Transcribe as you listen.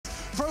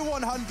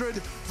Pro100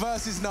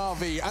 versus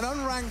NAVI, an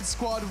unranked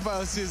squad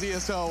versus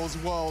ESL's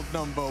world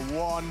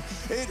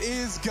 #1. It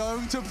is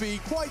going to be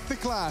quite the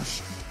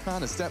clash.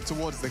 And a step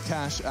towards the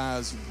cash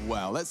as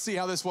well. Let's see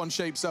how this one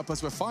shapes up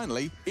as we're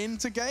finally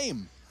into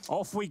game.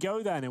 Off we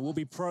go then. It will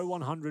be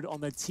Pro100 on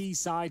the T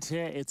side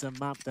here. It's a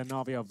map that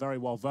NAVI are very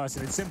well versed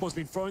in. Simple's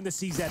been throwing the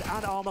CZ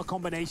and armor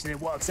combination. It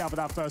works out for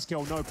that first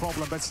kill, no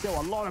problem. But still,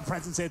 a lot of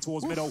presence here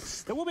towards middle.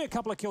 There will be a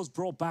couple of kills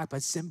brought back,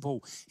 but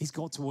Simple, he's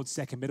got towards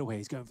second middle here.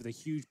 He's going for the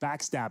huge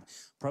backstab.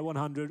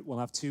 Pro100 will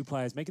have two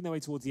players making their way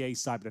towards the A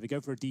side, but if they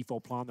go for a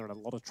default plan, they're in a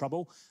lot of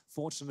trouble.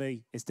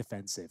 Fortunately, it's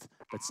defensive.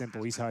 But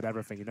Simple, he's heard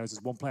everything. He knows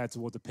there's one player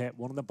towards the pit,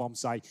 one on the bomb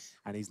site,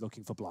 and he's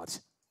looking for blood.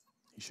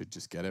 He should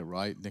just get it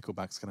right.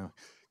 Nickelback's going to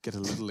get a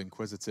little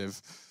inquisitive.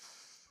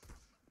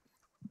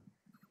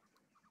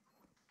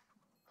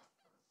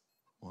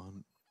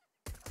 One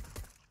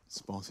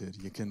spotted.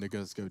 Yakinda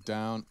does go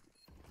down.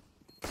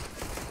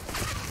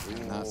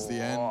 And that's the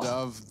end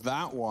of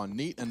that one.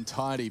 Neat and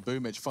tidy.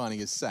 Boomich finding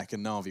his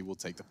second. NAVI will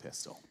take the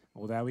pistol.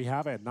 Well, there we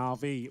have it.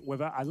 NAVI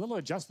with a little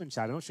adjustment,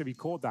 Chad. I'm not sure if you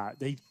caught that.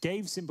 They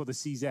gave Simple the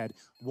CZ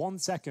 1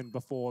 second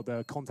before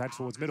the contact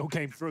towards middle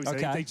came through. So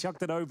they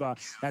chucked it over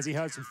as he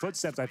heard some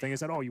footsteps, I think. He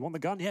said, oh, you want the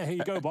gun? Yeah, here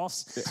you go,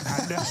 boss.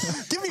 And,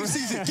 give me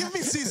CZ, give me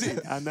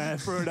CZ. And then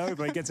threw it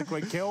over. He gets a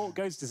quick kill,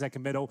 goes to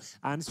second middle.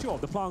 And sure,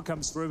 the plan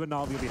comes through, but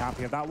NAVI will be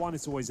happy at that one.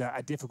 It's always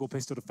a difficult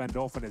pistol to fend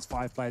off when there's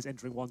 5 players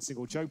entering one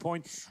single choke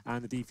point,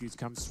 and the defuse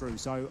comes through.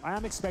 So I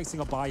am expecting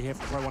a buy here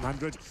for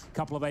Pro100. A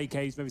couple of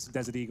AKs, maybe some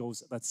Desert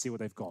Eagles. Let's see what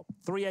they've got.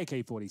 3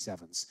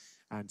 AK-47s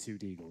and 2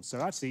 Deagles.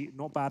 So actually,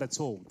 not bad at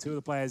all. 2 of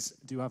the players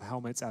do have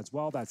helmets as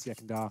well. That's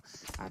Yakinda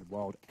and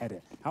World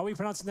Edit. How are we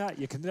pronouncing that?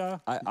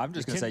 Yakinda? I'm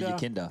just going to say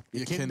Yakinda.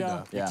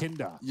 Yakinda.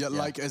 Yakinda. Yeah,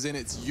 like as in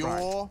it's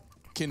your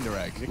Kinder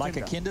Egg. Yakinda. Like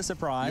a Kinder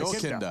Surprise.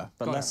 Your Kinder.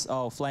 But less,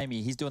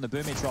 Flamey, he's doing the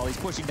Boomich roll. He's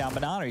pushing down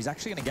Banana. He's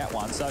actually going to get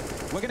one. So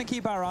we're going to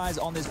keep our eyes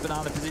on this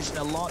Banana position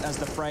a lot as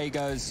the fray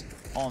goes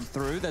on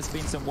through. There's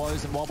been some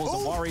woes and wobbles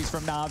and worries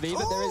from NAVI,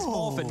 but there is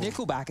more for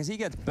Nickelback as he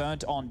gets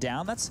burnt on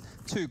down. That's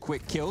 2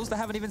 quick kills. They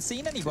haven't even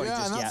seen anybody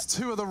just yet. Yeah, and that's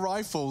 2 of the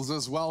rifles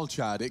as well,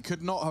 Chad. It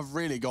could not have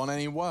really gone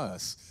any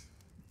worse.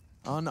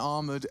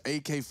 Unarmored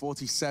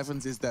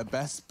AK-47s is their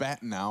best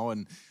bet now,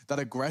 and that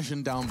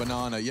aggression down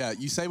Banana, yeah,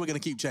 you say we're going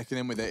to keep checking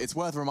in with it. It's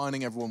worth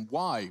reminding everyone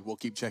why we'll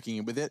keep checking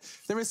in with it.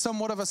 There is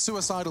somewhat of a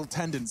suicidal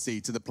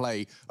tendency to the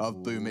play of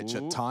Boomich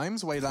at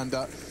times.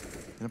 Waylander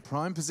in a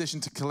prime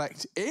position to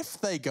collect if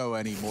they go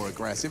any more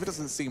aggressive. It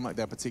doesn't seem like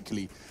they're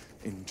particularly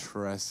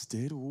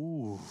interested.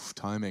 Ooh,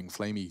 timing.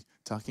 Flamey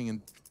tucking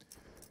and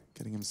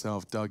getting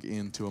himself dug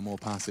into a more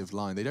passive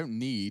line. They don't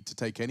need to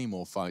take any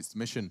more fights. The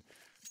mission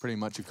pretty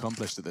much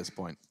accomplished at this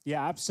point.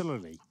 Yeah,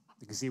 absolutely.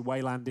 You can see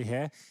Waylander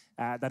here.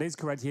 That is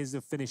correct. Here's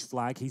the Finnish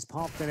flag. He's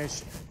part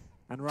Finnish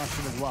and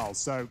Russian as well.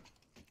 So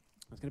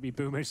it's going to be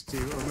Boomich to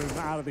remove him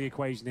out of the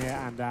equation here.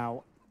 And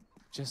now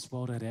just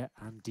World Edit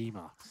and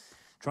Dima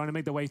trying to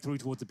make their way through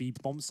towards the B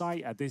bomb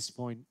site. At this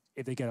point,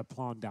 if they get a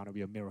plant down, it'll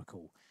be a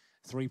miracle.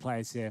 3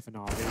 players here for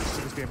NAVI. It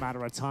should just be a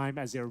matter of time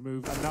as they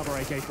remove another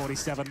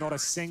AK-47. Not a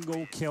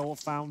single kill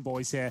found,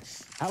 boys, here.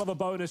 Hell of a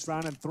bonus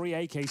round and 3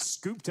 AKs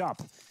scooped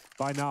up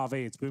by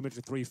NAVI. It's Boomich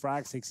with 3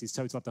 frags, takes his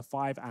total up to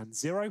 5 and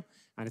 0.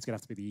 And it's going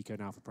to have to be the eco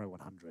now for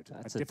Pro100.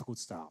 That's a difficult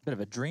start. Bit of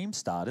a dream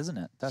start, isn't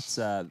it? That's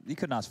you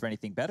couldn't ask for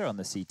anything better on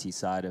the CT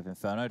side of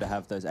Inferno to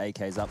have those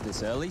AKs up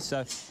this early.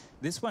 So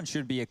this one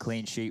should be a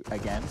clean sheet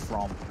again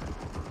from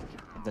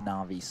the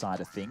NAVI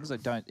side of things. I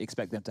don't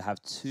expect them to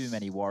have too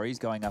many worries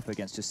going up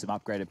against just some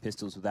upgraded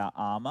pistols without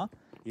armor.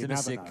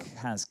 Dimasic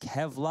has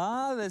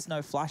Kevlar. There's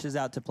no flashes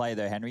out to play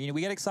though, Henry. You know,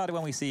 we get excited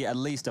when we see at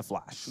least a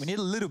flash. We need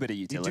a little bit of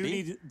utility.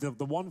 You do need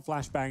the one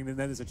flashbang, and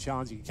then there's a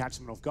chance you can catch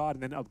someone off guard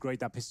and then upgrade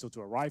that pistol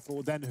to a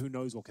rifle. Then who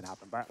knows what can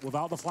happen. But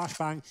without the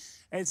flashbang,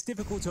 it's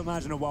difficult to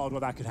imagine a world where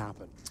that could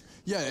happen.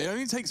 Yeah, it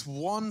only takes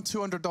one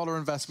 $200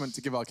 investment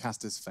to give our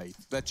casters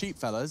faith. They're cheap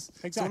fellas.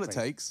 Exactly. That's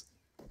all it takes.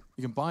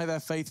 You can buy their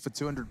faith for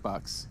 200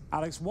 bucks.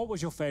 Alex, what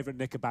was your favorite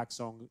Nickelback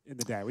song in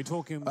the day? Are we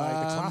talking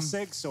like the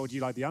classics, or do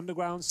you like the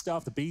underground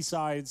stuff, the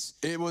B-sides?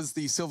 It was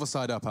the Silver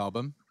Side Up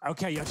album.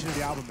 Okay, you actually know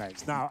the album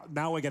names.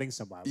 Now we're getting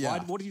somewhere. Yeah.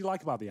 What did you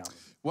like about the album?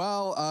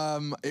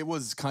 Well, it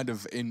was kind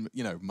of in,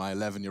 you know, my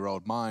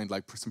 11-year-old mind,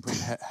 like some pretty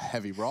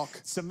heavy rock.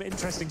 Some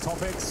interesting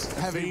topics.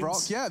 Heavy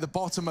rock, yeah. The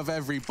bottom of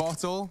every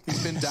bottle.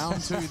 He's been down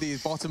to the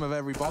bottom of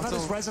every bottle. And that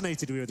has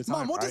resonated with you at the time,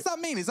 Mom, what does that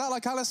mean? Is that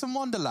like Alice in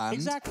Wonderland?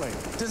 Exactly.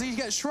 Does he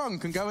get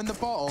shrunk and go in the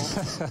bottle?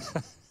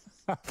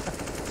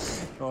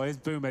 Oh, his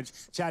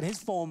Boomich. Chad,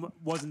 his form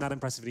wasn't that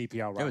impressive at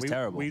EPL, right? It was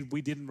terrible.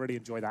 We didn't really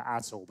enjoy that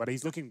at all, but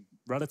he's looking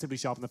relatively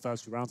sharp in the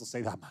first 2 rounds, I'll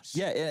say that much.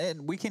 Yeah,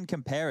 and we can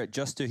compare it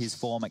just to his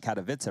form at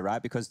Katowice,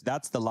 right? Because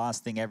that's the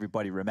last thing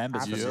everybody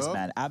remembers was this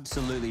man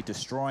absolutely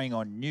destroying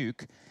on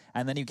Nuke.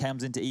 And then he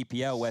comes into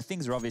EPL, where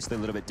things are obviously a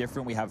little bit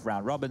different. We have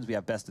round robins, we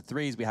have best of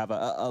threes, we have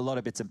a lot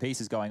of bits and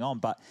pieces going on,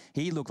 but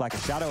he looked like a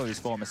shadow of his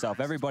former self.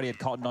 Everybody had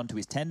cottoned onto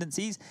his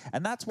tendencies,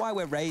 and that's why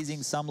we're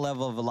raising some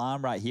level of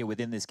alarm right here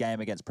within this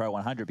game against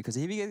Pro100, because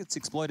if he gets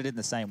exploited in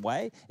the same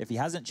way, if he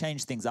hasn't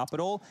changed things up at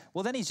all,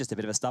 well, then he's just a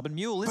bit of a stubborn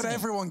mule, isn't he? But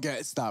everyone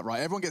gets that, right?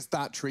 Everyone gets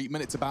that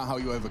treatment. It's about how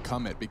you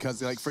overcome it,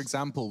 because, like, for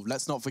example,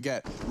 let's not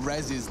forget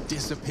Rez's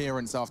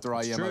disappearance after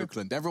IEM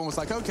Oakland. Everyone was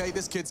like, okay,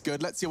 this kid's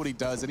good, let's see what he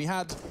does. And he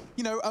had,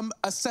 you know,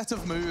 a set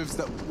of moves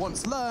that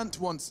once learnt,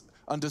 once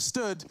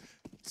understood,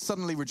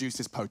 suddenly reduced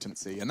his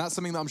potency. And that's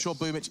something that I'm sure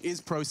Boomich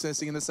is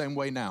processing in the same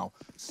way now.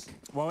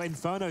 Well,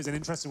 Inferno is an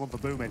interesting one for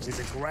Boomich. His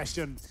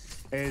aggression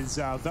is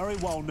very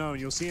well known.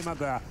 You'll see him at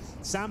the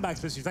sandbag,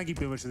 especially. Thank you,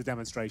 Boomich, for the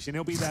demonstration.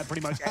 He'll be there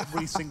pretty much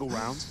every single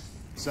round.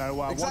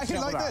 So exactly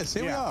like this.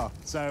 Here we are.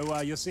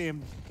 So you'll see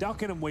him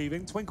ducking and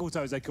weaving, twinkle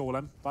toes they call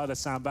him, by the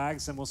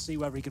sandbags, and we'll see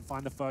whether he can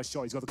find the first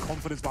shot. He's got the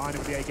confidence behind him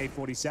with the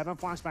AK-47,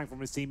 flashbang from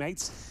his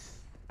teammates,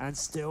 and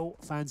still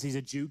fancies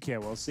a juke here.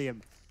 We'll see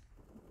him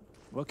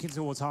looking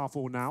towards half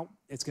wall now.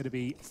 It's going to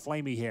be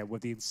Flamey here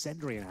with the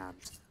incendiary in hand.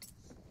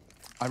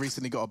 I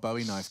recently got a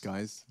Bowie knife,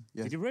 guys.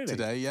 Yeah, Did you really?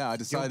 Today, yeah. I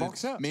decided.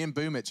 Boxer? Me and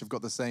Boomich have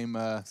got the same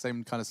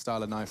kind of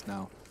style of knife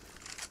now.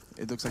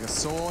 It looks like a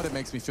sword. It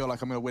makes me feel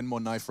like I'm going to win more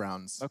knife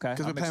rounds. Okay.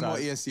 Because we're playing more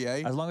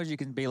ESCA. As long as you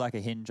can be like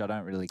a hinge, I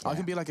don't really care. I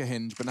can be like a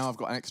hinge, but now I've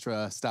got an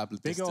extra stab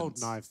distance. Big old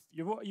knife.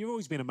 You've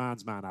always been a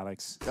man's man,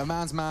 Alex. A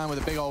man's man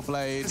with a big old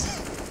blade.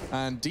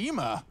 And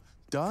Dima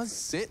does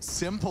sit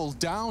simple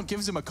down,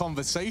 gives him a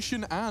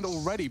conversation, and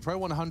already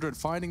Pro100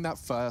 finding that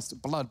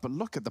first blood. But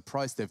look at the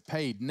price they've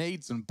paid.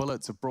 Nades and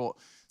bullets have brought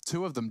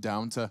two of them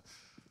down to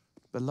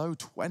below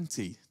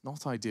 20.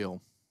 Not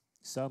ideal.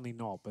 Certainly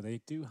not, but they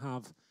do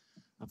have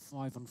a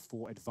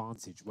 5-on-4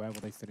 advantage. Where will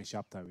they finish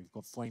up, though? We've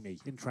got Flamey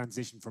in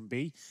transition from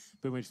B.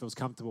 Boomich feels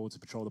comfortable to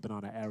patrol the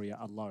banana area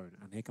alone.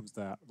 And here comes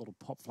the little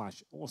pop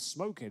flash, or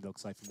smoke, it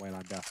looks like, from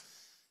Waylander.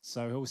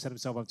 So he'll set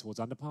himself up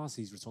towards underpass.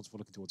 He's responsible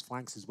for looking towards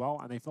flanks as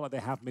well. And they feel like they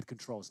have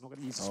mid-control. So not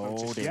going to use the smoke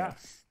just yet.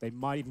 They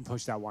might even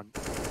push that one.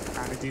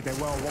 And indeed they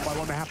will. One by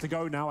one they have to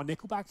go now. A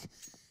Nickelback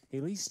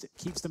at least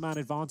keeps the man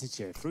advantage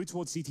here. Through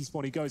towards CT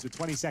spawn he goes with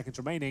 20 seconds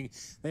remaining.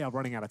 They are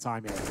running out of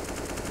time here.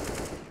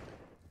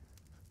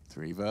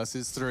 3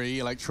 versus 3.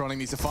 Electronic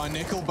needs to find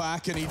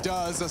Nickelback, and he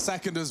does. A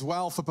second as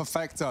well for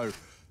Perfecto.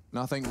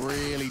 Nothing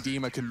really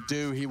Dima can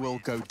do. He will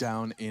go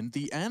down in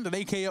the end. An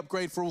AK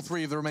upgrade for all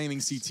 3 of the remaining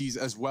CTs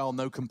as well.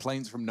 No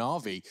complaints from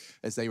Na'Vi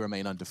as they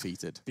remain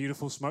undefeated.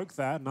 Beautiful smoke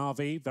there.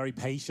 Na'Vi, very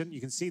patient.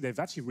 You can see they've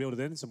actually reeled it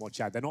in somewhat,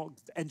 Chad. They're not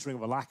entering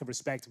with a lack of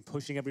respect and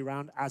pushing every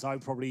round, as I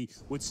probably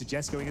would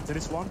suggest going into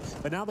this one.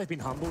 But now they've been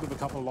humbled with a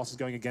couple of losses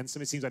going against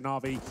them. It seems like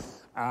Na'Vi,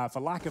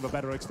 for lack of a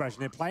better expression,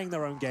 they're playing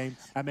their own game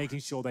and making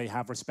sure they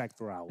have respect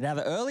for Owl. Now,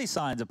 the early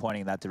signs are pointing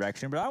in that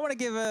direction, but I want to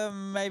give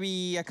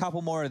maybe a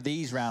couple more of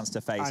these rounds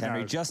to face,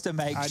 Henry, just to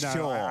make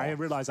sure. I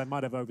realize I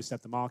might have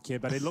overstepped the mark here,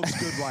 but it looks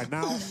good right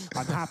now.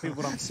 I'm happy with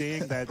what I'm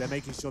seeing. They're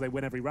making sure they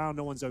win every round.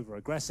 No one's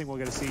over-aggressing. We're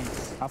going to see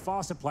a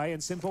faster play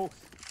and simple.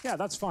 Yeah,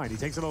 that's fine. He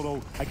takes a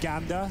little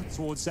gander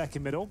towards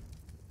second middle.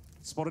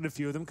 Spotted a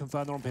few of them,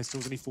 confirmed they're on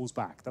pistols, and he falls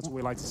back. That's what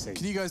we like to see.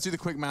 Can you guys do the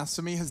quick maths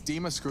for me? Has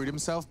Dima screwed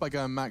himself by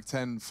going Mac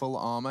 10 full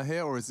armor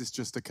here, or is this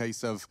just a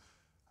case of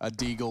a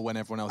deagle when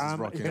everyone else is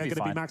rocking? They're going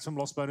to be maximum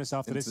loss bonus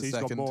after this. He's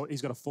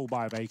got a full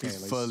buy of AK.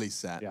 He's fully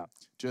set. Yeah.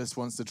 Just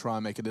wants to try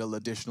and make a little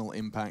additional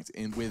impact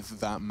in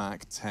with that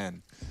Mac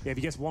 10. Yeah, if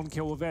he gets one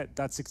kill with it,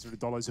 that's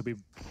 $600. He'll be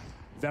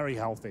very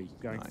healthy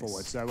going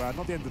forward. So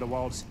not the end of the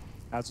world.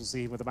 As we'll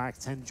see him with a Mac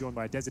 10 joined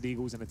by a Desert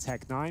Eagles and a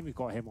Tech 9. We've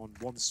got him on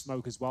 1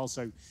 smoke as well,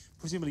 so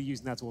presumably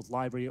using that towards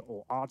Library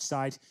or Arch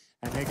side.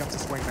 And here comes the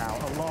swing now.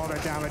 A lot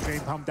of damage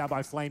being pumped out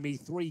by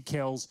Flamey. 3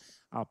 kills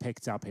are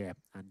picked up here.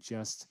 And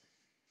just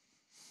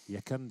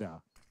Yakunda.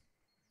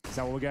 Is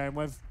that what we're going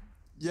with?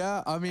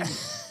 Yeah, I mean,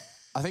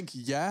 I think,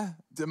 yeah.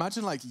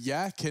 Imagine like,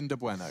 yeah, Kinder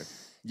Bueno.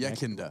 Yeah,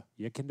 Kinder.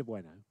 Yeah, Kinder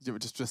Bueno.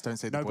 Just don't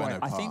say the bueno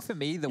part. I think for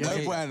me, the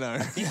way bueno. I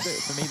think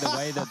for me,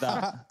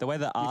 the way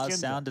that R's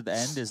sound at the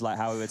end is like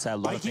how we would say a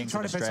lot of things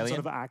in Australian. Some sort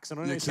of accent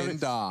on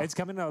it. It's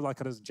coming out like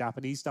a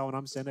Japanese style when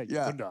I'm saying it.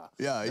 Yeah,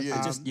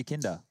 yeah. Just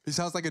Yakinda. He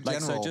sounds like a general.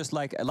 So just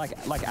like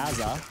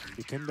Azza.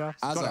 Yakinda.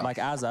 Like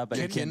Azza, but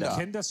Yakinda.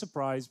 Yakinda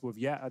surprise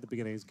with at the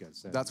beginning is good.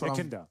 So that's what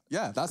Yakinda.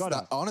 Yeah, that's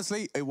that.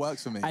 Honestly, it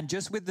works for me. And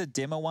just with the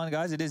Dimmer one,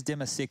 guys, it is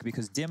Dimmer sick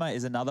because Dimmer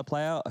is another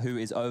player who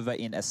is over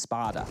in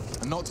Espada.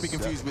 And not to be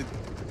confused with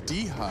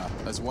Diha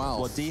as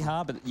well. Well,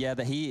 Diha, but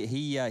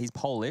yeah, he's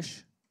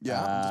Polish.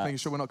 Yeah, I'm just making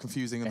sure we're not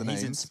confusing the names.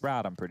 He's in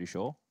Sprout, I'm pretty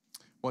sure.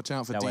 Watch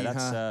out for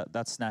Diha.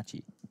 That's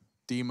Snatchy.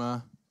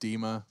 Dima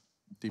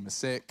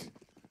sick.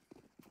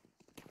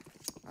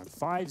 And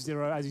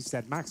 5-0, as you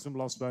said, maximum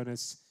loss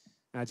bonus.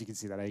 As you can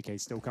see, that AK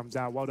still comes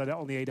out. Well done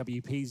on the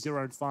AWP,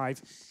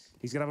 0-5.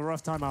 He's going to have a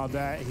rough time out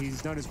there.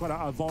 He's known as quite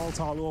a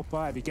volatile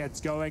AWPer. If he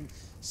gets going,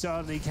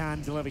 certainly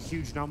can deliver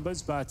huge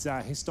numbers, but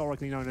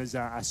historically known as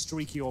a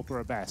streaky AWPer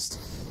at best.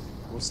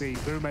 We'll see.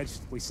 Boomich,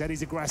 we said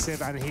he's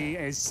aggressive, and he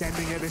is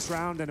sending it this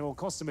round, and it will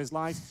cost him his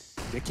life.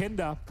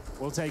 Yakinda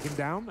will take him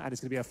down, and it's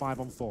going to be a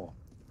 5-on-4.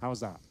 How was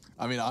that?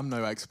 I mean, I'm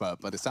no expert,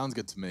 but it sounds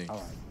good to me. All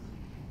right.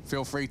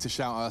 Feel free to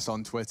shout us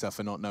on Twitter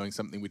for not knowing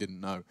something we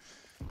didn't know,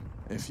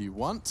 if you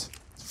want.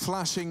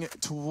 Flashing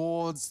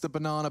towards the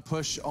banana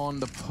push on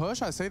the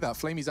push. I say that.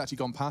 Flamey's actually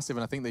gone passive,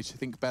 and I think they should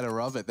think better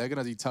of it. They're going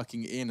to be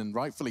tucking in, and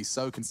rightfully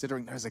so,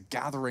 considering there's a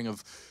gathering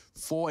of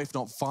 4, if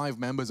not 5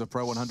 members of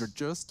Pro100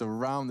 just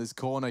around this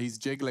corner. He's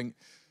jiggling.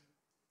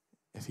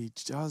 If he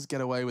does get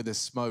away with this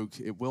smoke,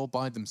 it will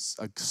buy them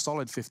a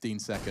solid 15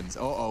 seconds.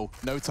 Uh-oh,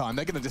 no time.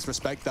 They're going to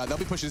disrespect that. They'll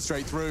be pushing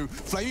straight through.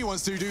 Flamey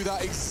wants to do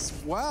that as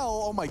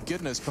well. Oh my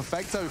goodness.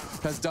 Perfecto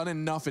has done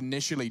enough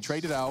initially.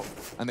 Traded out,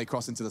 and they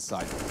cross into the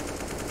site.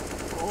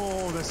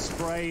 Oh, the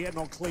spray,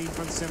 not clean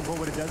from Simple,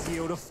 but it does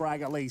yield a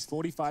frag at least.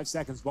 45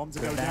 seconds, bomb to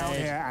go down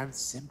here, and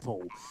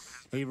Simple.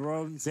 He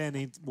runs in.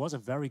 It was a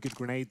very good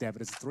grenade there,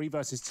 but it's a 3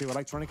 versus 2.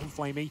 Electronic and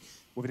Flamey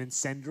with an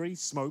incendiary,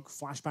 smoke,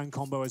 flashbang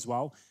combo as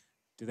well.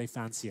 Do they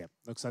fancy it?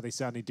 Looks like they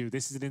certainly do.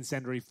 This is an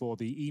incendiary for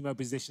the emo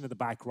position at the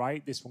back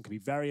right. This one can be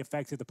very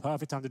effective. The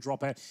perfect time to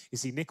drop it. You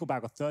see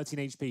Nickelback with 13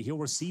 HP. He'll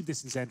receive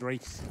this incendiary,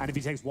 and if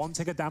he takes 1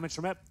 tick of damage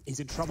from it, he's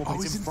in trouble, but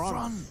he's in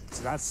front.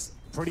 So that's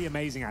pretty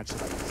amazing,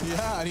 actually.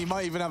 Yeah, and he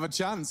might even have a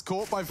chance.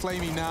 Caught by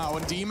Flamey now,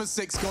 and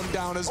Demon6 gone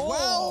down as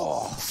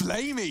well.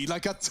 Flamey,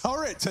 like a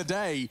turret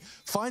today,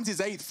 finds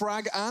his 8th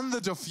frag and the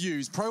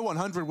defuse.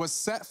 Pro100 was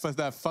set for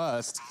their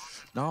first.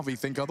 Na'Vi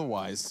think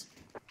otherwise.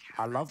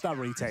 I love that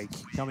retake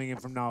coming in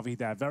from Na'Vi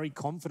there. Very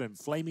confident.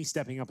 Flamey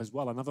stepping up as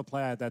well. Another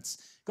player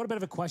that's got a bit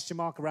of a question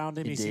mark around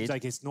him. He seems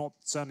like it's not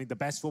certainly the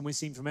best form we've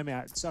seen from him.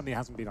 It certainly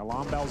hasn't been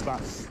alarm bells, but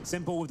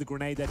Simple with the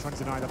grenade there trying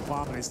to deny the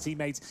plant, and his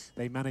teammates,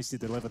 they managed to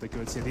deliver the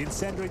goods here. The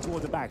incendiary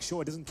toward the back.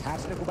 Sure, it doesn't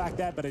catch Nickelback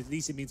there, but at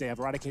least it means they have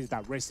eradicated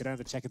that risk. They don't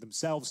have to check it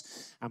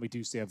themselves, and we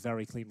do see a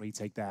very clean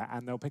retake there.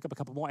 And they'll pick up a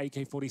couple more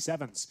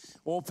AK-47s.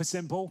 All for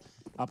Simple,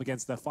 up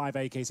against the 5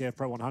 AKs here of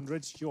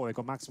Pro100. Sure, they've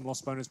got maximum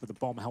loss bonus, but the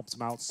bomb helps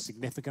them out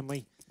significantly.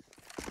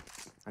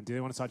 And do they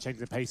want to start changing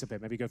the pace a bit?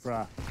 Maybe go for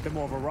a bit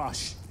more of a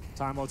rush.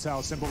 Time will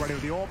tell. Simple ready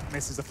with the AWP.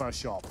 Misses the first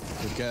shot.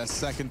 Could get a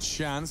second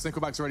chance.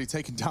 Nickelback's already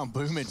taken down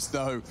Boomage,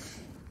 though.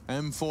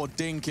 M4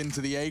 Dink into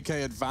the AK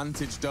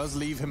advantage does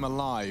leave him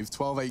alive.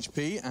 12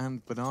 HP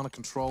and banana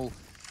control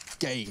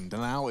gained.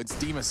 And now it's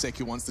Demon6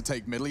 who wants to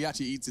take middle. He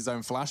actually eats his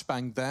own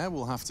flashbang there.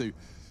 We'll have to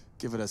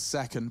give it a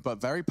second,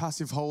 but very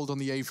passive hold on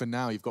the A for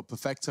now. You've got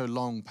Perfecto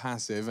long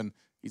passive, and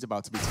he's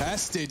about to be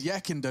tested.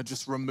 Yekinder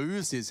just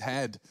removes his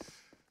head.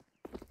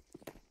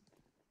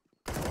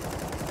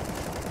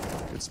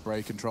 Good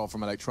spray control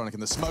from Electronic,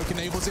 and the smoke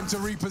enables him to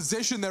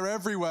reposition. They're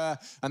everywhere,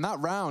 and that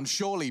round,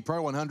 surely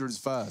Pro100 is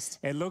first.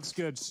 It looks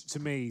good to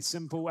me.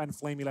 Simple and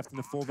Flamey left in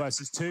the 4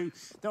 versus 2.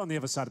 They're on the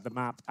other side of the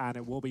map, and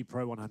it will be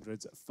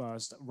Pro100's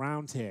first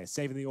round here.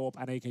 Saving the AWP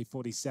and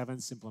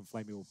AK-47. Simple and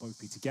Flamey will both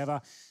be together.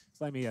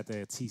 Flamey at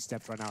the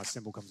T-steps right now as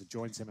Simple comes and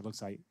joins him. It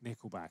looks like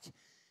Nickelback.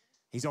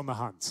 He's on the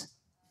hunt.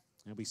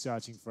 He'll be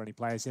searching for any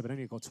players here, but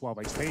only got 12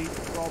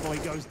 HP. Probably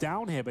goes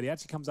down here, but he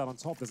actually comes out on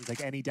top. Doesn't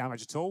take any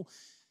damage at all.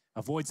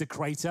 Avoids the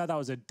crater. That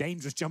was a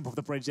dangerous jump off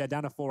the bridge there,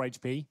 down to 4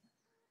 HP.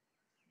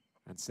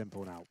 And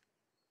Simple now.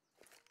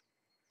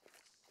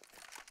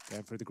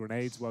 Going through the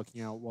grenades,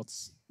 working out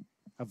what's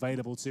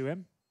available to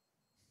him.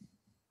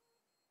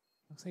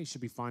 Looks like he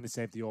should be fine to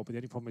save the AWP, but the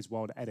only problem is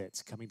Wild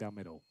Edit coming down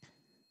middle.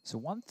 So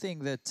one thing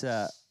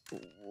that...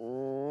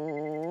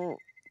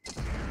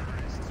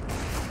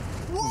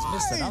 He's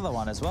missed another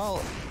one as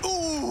well.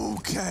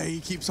 Okay, he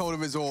keeps hold of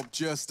his AWP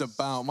just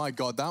about. My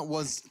God, that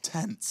was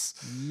tense.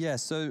 Yeah,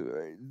 so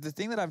the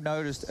thing that I've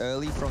noticed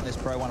early from this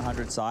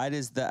Pro100 side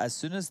is that as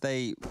soon as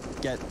they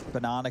get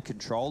banana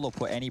control or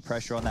put any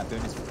pressure on that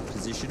Boomage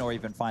position or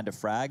even find a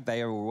frag,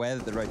 they are aware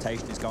that the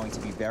rotation is going to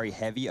be very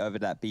heavy over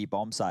that B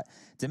bomb site.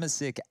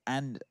 Demon6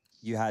 and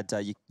you had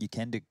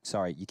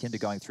Yekinder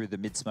going through the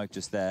mid smoke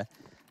just there.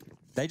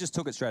 They just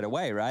took it straight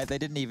away, right? They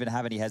didn't even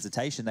have any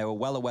hesitation. They were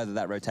well aware that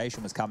that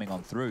rotation was coming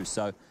on through.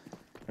 So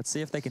let's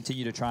see if they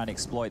continue to try and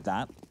exploit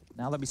that.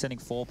 Now they'll be sending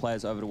 4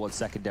 players over towards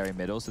secondary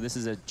middle. So this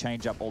is a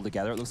change up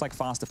altogether. It looks like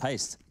faster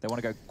paced. They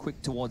want to go quick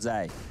towards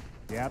A.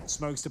 Yeah,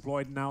 smoke's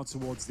deployed now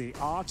towards the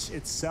arch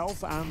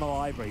itself and the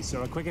library.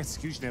 So a quick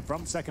execution here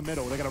from second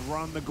middle. They're going to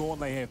run the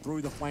gauntlet here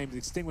through the flames,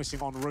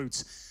 extinguishing en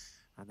route.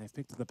 And they've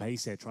picked up the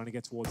pace here, trying to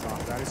get towards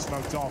arch. That is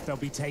smoked off. They'll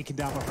be taken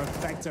down by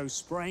Perfecto,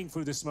 spraying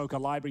through the smoker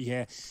library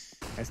here.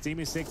 As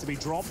Demon6 to be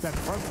dropped, and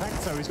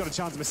Perfecto, he's got a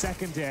chance of a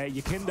second here.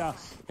 Yekinder,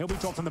 he'll be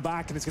dropped from the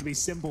back, and it's going to be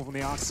Simple from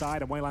the arch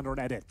side, and Waylander on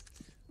Edit.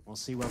 We'll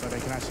see whether they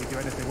can actually do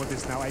anything with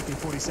this now.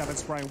 AK-47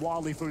 spraying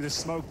wildly through the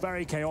smoke,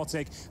 very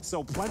chaotic.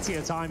 Still plenty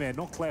of time here,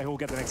 not clear who will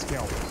get the next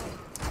kill.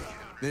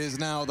 This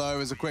now, though,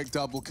 as a quick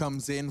double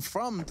comes in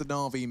from the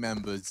Na'Vi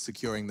members,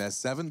 securing their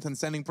 7th and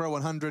sending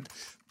Pro100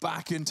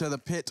 back into the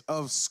pit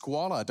of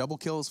squalor. Double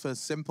kills for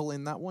Simple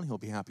in that one. He'll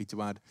be happy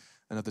to add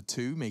another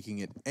 2, making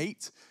it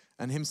 8.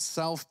 And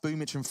himself,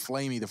 Boomage and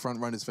Flamey, the front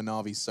runners for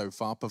Na'Vi so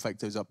far.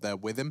 Perfecto's up there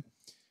with him.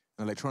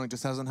 And Electronic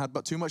just hasn't had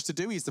but too much to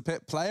do. He's the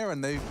pit player,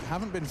 and they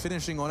haven't been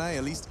finishing on A,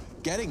 at least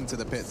getting to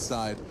the pit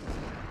side.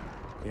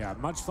 Yeah,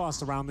 much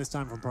faster round this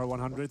time from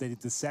Pro100. They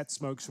did the set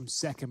smokes from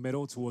second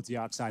middle towards the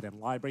outside and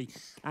library.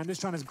 And just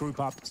trying to group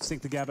up,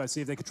 stick together,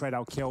 see if they could trade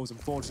out kills.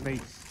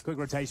 Unfortunately, quick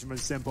rotation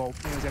was simple.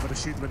 He was able to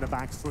shoot them in the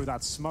back through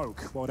that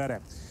smoke. Well done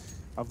it.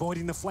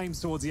 Avoiding the flames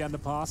towards the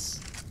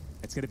underpass.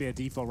 It's going to be a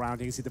default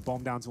round. You can see the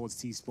bomb down towards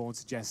T-spawn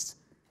suggests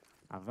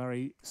a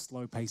very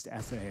slow-paced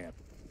effort here.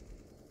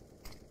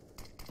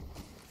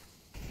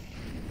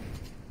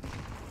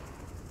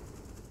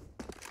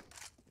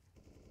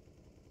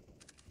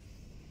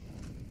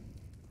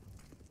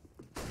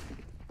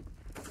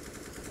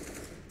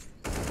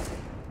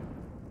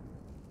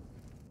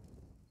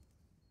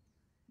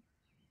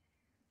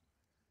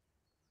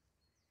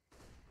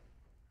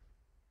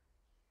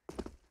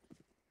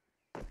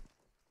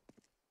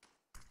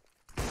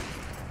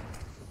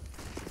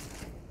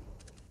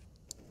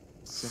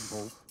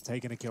 Simple,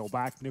 taking a kill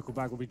back.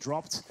 Nickelback will be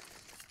dropped.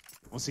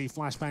 We'll see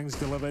flashbangs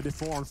delivered,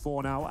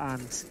 4-on-4 now,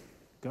 and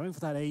going for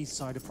that A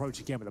side approach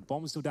again, but the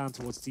bomb's still down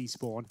towards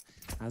T-spawn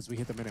as we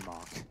hit the minute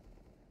mark.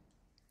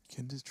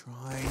 Kinder's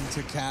trying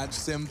to catch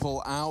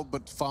Simple out,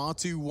 but far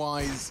too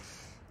wise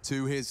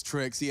to his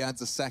tricks. He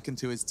adds a second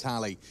to his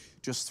tally.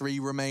 Just 3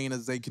 remain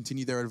as they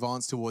continue their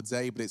advance towards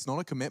A, but it's not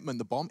a commitment.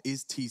 The bomb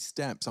is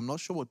T-steps. I'm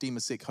not sure what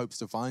Demasik hopes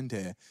to find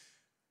here.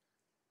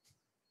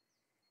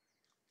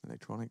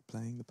 Electronic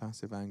playing the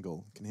passive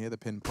angle. Can hear the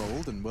pin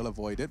pulled and will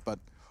avoid it, but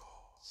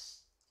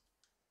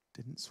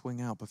didn't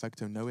swing out.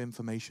 Perfecto, no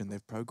information.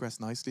 They've progressed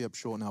nicely up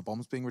short now.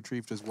 Bomb's being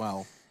retrieved as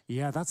well.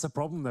 Yeah, that's the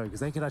problem, though,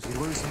 because they could actually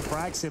lose some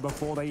frags here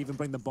before they even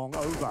bring the bong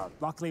over.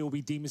 Luckily, it will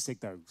be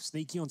Demasik, though.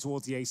 Sneaky on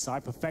towards the A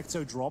side.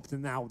 Perfecto dropped,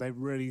 and now they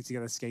really need to get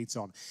their skates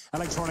on.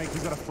 Electronic,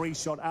 he's got a free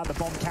shot at the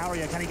bomb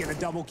carrier. Can he get the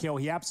double kill?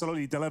 He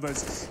absolutely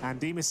delivers. And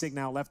Demasik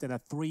now left in a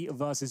 3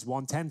 versus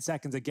 1. 10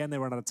 seconds. Again, they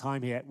run out of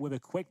time here with a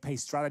quick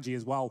pace strategy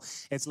as well.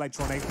 It's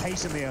Electronic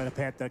patiently in a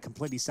pit that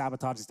completely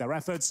sabotages their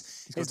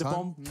efforts. Is the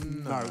bomb?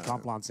 No,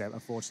 can't plant it,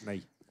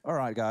 unfortunately. All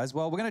right, guys.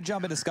 Well, we're going to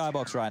jump into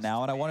Skybox right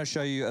now, and I want to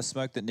show you a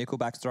smoke that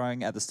Nickelback's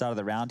throwing at the start of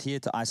the round here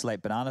to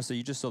isolate Banana. So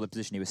you just saw the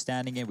position he was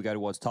standing in. We go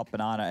towards top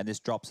Banana, and this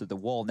drops at the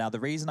wall. Now, the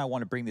reason I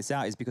want to bring this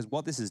out is because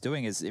what this is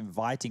doing is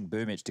inviting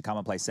Boomich to come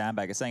and play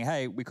Sandbag. It's saying,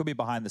 hey, we could be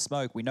behind the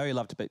smoke. We know you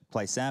love to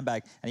play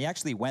Sandbag. And he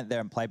actually went there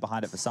and played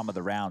behind it for some of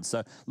the rounds.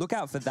 So look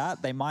out for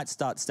that. They might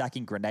start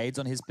stacking grenades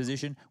on his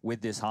position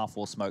with this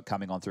half-wall smoke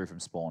coming on through from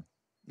spawn.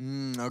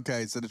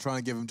 Okay, so they're trying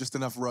to give him just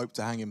enough rope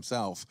to hang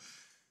himself.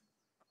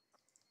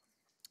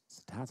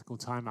 Tactical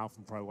timeout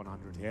from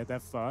Pro100 here. They're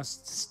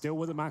first, still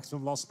with a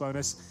maximum loss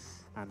bonus,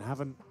 and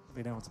haven't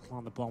been able to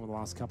plant the bomb in the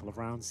last couple of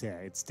rounds here.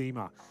 It's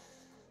Dima.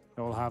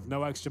 They'll have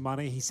no extra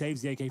money. He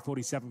saves the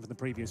AK-47 from the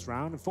previous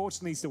round.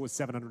 Unfortunately, still with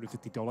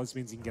 $750,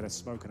 means he can get a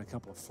smoke and a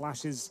couple of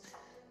flashes.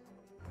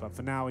 But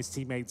for now, his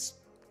teammates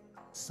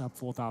sub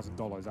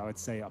 $4,000. I would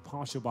say a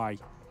partial buy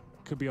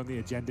could be on the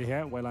agenda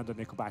here. Waylander,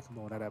 Nickelback, and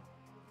Mornetta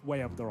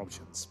way up their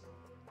options.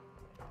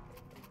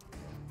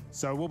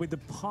 So we'll be the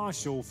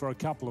partial for a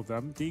couple of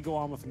them. Deagle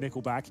armor for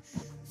Nickelback.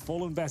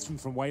 Full investment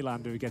from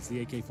Waylander, who gets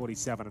the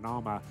AK-47 and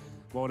armor.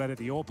 Well done at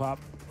the AWP up.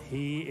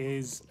 He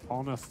is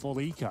on a full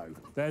eco.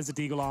 There's the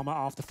Deagle armor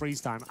after freeze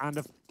time, and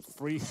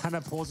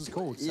a pause is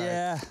called. So.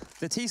 Yeah,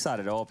 the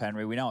T-sided AWP,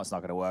 Henry, we know it's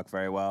not going to work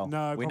very well.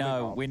 No,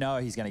 we know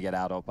he's going to get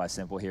out AWP by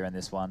Simple here in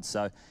this one.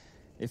 So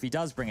if he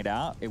does bring it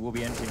out, it will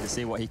be interesting to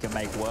see what he can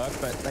make work,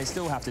 but they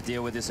still have to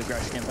deal with this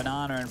aggression in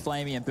Banana and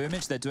Flamey and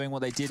Boomich. They're doing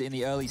what they did in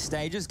the early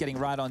stages, getting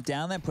right on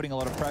down there, putting a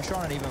lot of pressure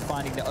on and even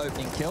finding the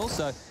opening kill.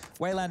 So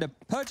Waylander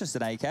purchased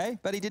an AK,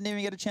 but he didn't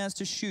even get a chance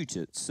to shoot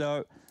it.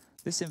 So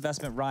this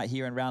investment right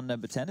here in round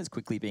number 10 is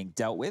quickly being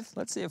dealt with.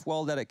 Let's see if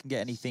Waylander can get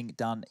anything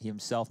done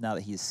himself now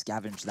that he's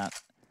scavenged that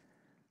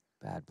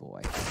bad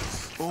boy.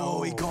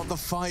 Oh, he got the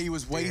fight he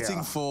was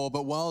waiting for,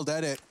 but well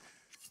did it.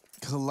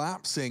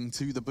 Collapsing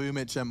to the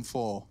Boomich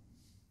M4.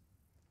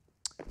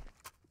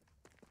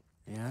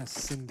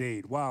 Yes,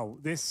 indeed. Wow,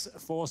 this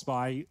force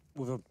buy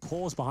with a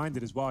pause behind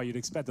it as well. You'd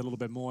expect a little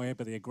bit more here,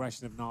 but the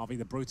aggression of Navi,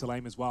 the brutal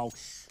aim as well,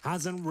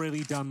 hasn't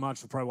really done much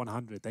for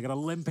Pro100. They're going to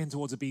limp in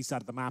towards the B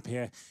side of the map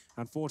here.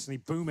 Unfortunately,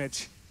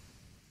 Boomich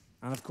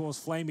and, of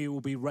course, Flamey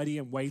will be ready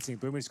and waiting.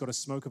 Boomich's got a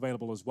smoke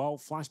available as well.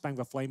 Flashbang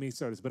for Flamey,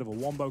 so it's a bit of a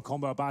wombo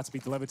combo about to be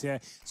delivered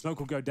here. Smoke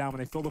will go down when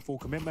they fill the full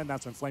commitment.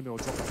 That's when Flamey will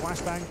drop the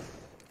flashbang.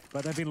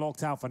 But they've been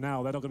locked out for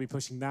now. They're not going to be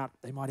pushing that.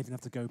 They might even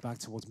have to go back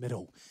towards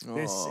middle.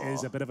 This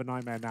is a bit of a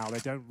nightmare now. They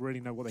don't really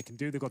know what they can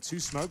do. They've got 2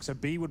 smokes, so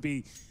B would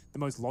be the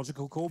most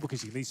logical call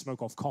because you can at least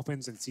smoke off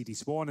coffins and CD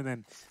spawn and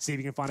then see if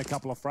you can find a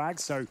couple of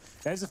frags. So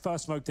there's the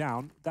first smoke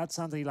down. That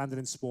sounds like he landed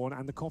in spawn,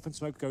 and the coffin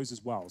smoke goes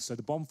as well. So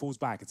the bomb falls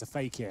back. It's a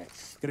fake here.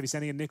 Going to be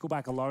sending a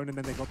Nickelback alone, and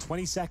then they've got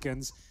 20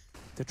 seconds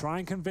to try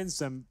and convince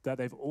them that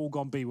they've all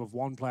gone B with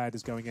 1 player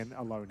that's going in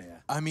alone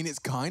here. I mean, it's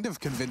kind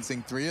of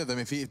convincing 3 of them.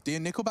 If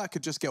Nickelback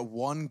could just get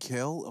 1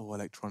 kill. Oh,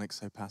 Electronic's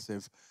so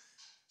passive.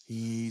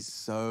 He's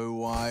so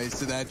wise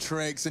to their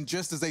tricks. And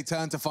just as they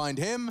turn to find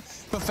him,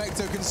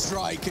 Perfecto can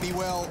strike, and he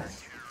will.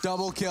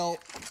 Double kill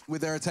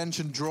with their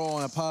attention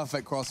drawn. A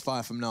perfect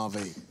crossfire from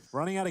Navi.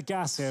 Running out of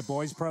gas here,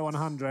 boys.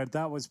 Pro100,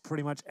 that was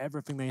pretty much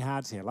everything they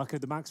had here. Luckily,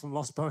 the maximum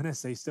loss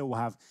bonus, they still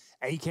have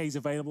AKs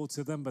available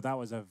to them, but that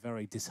was a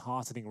very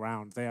disheartening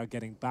round. They are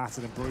getting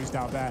battered and bruised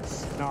out there.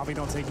 NAVI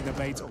not taking the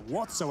bait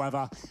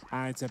whatsoever,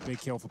 and it's a big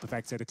kill for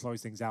Perfecto to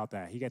close things out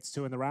there. He gets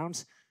 2 in the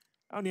round.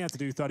 Only had to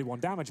do 31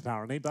 damage,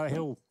 apparently, but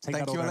he'll take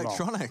that all day long. Thank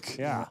you, Electronic.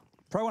 Yeah.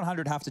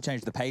 Pro100 have to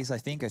change the pace, I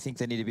think. I think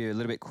they need to be a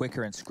little bit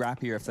quicker and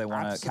scrappier if they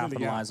want to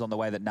capitalize on the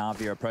way that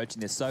Na'Vi are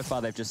approaching this. So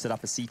far, they've just set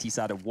up a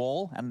CT-sided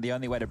wall, and the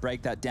only way to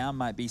break that down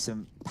might be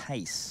some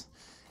pace.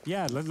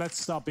 Yeah, let's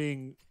start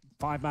being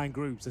 5-man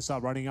groups to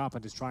start running up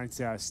and just trying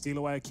to steal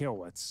away a kill.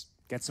 Let's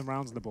get some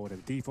rounds on the board. The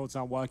defaults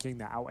aren't working.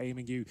 They're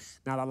out-aiming you.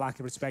 Now that lack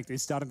of respect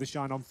is starting to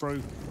shine on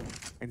through.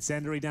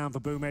 Incendiary down for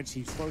Boomich.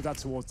 He throws that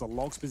towards the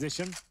logs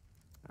position.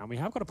 And we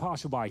have got a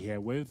partial buy here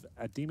with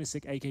a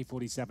Demasic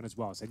AK-47 as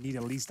well, so they need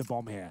at least a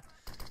bomb here.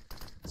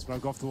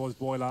 Smoke off towards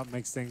Boiler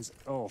makes things,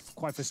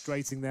 quite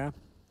frustrating there.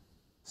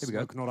 Here we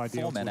go. Not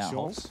ideal. 4 men out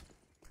holes.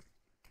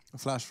 A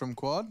flash from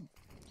Quad.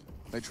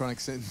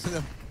 Electronics in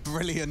a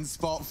brilliant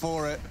spot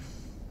for it.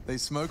 They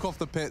smoke off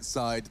the pit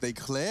side. They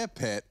clear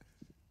pit.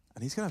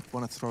 And he's going to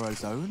want to throw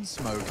his own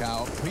smoke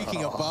out.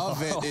 Peeking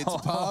above it, it's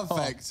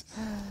perfect.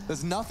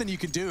 There's nothing you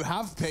can do.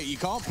 Have pit, you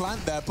can't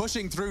plant there.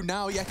 Pushing through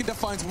now, Yekunda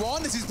finds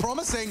one. This is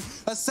promising.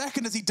 A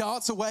second as he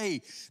darts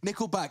away.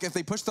 Nickelback, if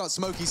they push that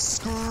smoke, he's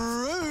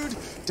screwed.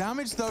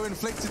 Damage, though,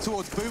 inflicted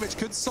towards Boomich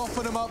could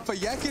soften him up for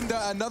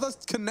Yekunda. Another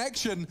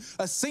connection.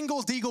 A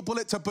single deagle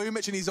bullet to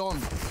Boomich, and he's on.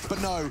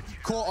 But no,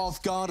 caught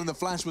off guard, and the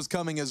flash was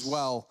coming as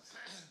well.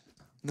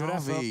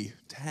 NAVI,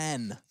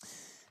 10.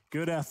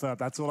 Good effort.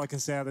 That's all I can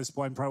say at this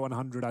point.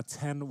 Pro100 are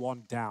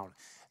 10-1 down.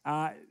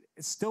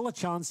 It's still a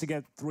chance to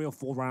get 3 or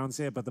 4 rounds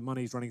here, but the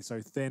money's running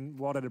so thin.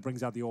 It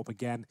brings out the AWP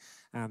again,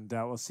 and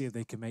we'll see if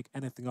they can make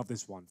anything of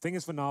this one. Thing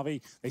is, for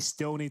NAVI, they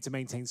still need to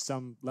maintain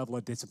some level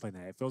of discipline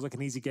there. It feels like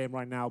an easy game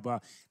right now,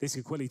 but this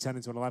could quickly turn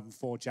into an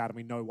 11-4, Chad, and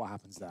we know what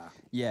happens there.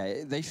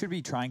 Yeah, they should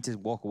be trying to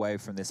walk away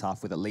from this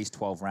half with at least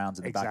 12 rounds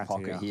in the back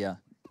pocket here.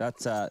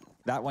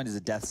 That one is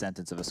a death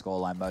sentence of a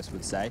scoreline, most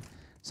would say.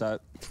 So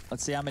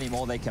let's see how many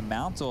more they can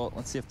mount, or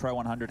let's see if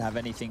Pro100 have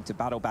anything to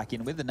battle back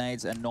in with the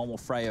nades, and normal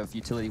fray of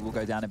utility will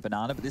go down in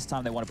Banana, but this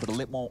time they want to put a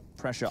little more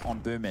pressure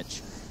on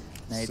Boomich.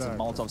 Nades and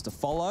Molotovs to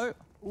follow.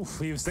 Oof,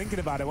 he was thinking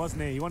about it,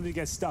 wasn't he? He wanted to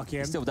get stuck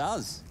in. He still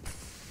does.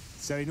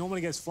 So he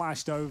normally gets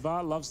flashed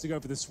over, loves to go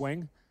for the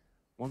swing.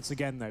 Once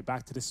again, though,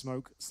 back to the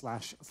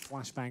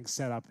smoke/flashbang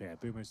setup here.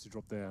 Boomich to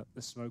drop the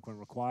smoke when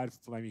required.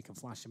 Flamey can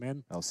flash him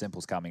in. Oh,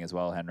 Simple's coming as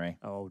well, Henry.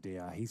 Oh,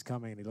 dear. He's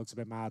coming. He looks a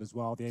bit mad as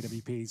well. The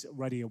AWP's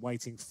ready and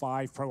waiting.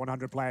 5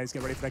 Pro100 players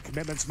get ready for their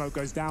commitment. Smoke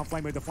goes down.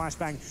 Flamey with the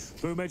flashbang.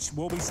 Boomich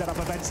will be set up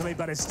eventually,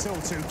 but it's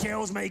still 2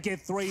 kills. Make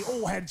it 3.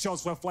 All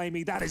headshots for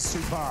Flamey. That is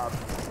superb.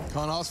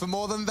 Can't ask for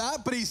more than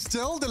that, but he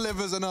still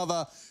delivers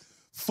another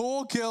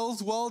 4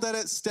 kills. World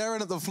Edit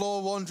staring at the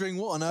floor, wondering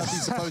what on earth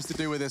he's supposed to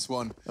do with this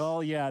one. Oh,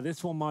 yeah,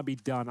 this one might be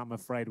done, I'm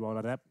afraid. World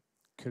Edit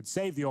could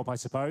save the AWP, I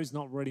suppose.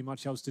 Not really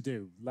much else to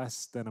do.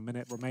 Less than a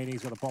minute remaining.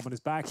 He's got a bomb in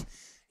his back.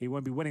 He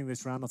won't be winning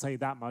this round, I'll tell you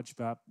that much,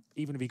 but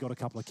even if he got a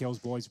couple of kills,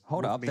 boys...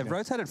 Hold up, they've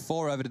rotated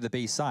 4 over to the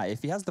B site.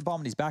 If he has the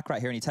bomb in his back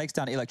right here and he takes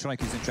down Electronic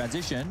who's in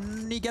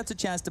transition, he gets a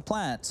chance to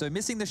plant. So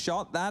missing the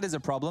shot, that is a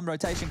problem.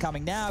 Rotation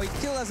coming now. He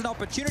still has an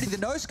opportunity. The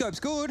no-scope's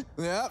good.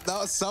 Yeah, that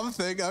was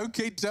something.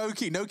 Okie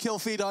dokie. No kill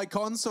feed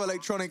icon, so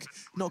Electronic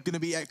not going to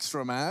be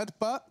extra mad,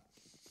 but...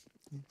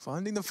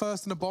 finding the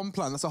first in a bomb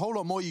plan. That's a whole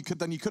lot more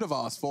than you could have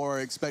asked for or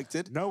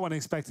expected. No one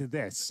expected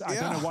this. I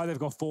don't know why they've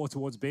got 4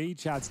 towards B.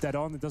 Chad's dead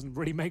on. It doesn't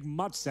really make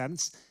much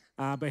sense.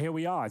 But here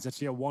we are. It's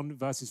actually a 1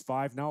 versus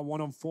 5. Now a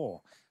 1 on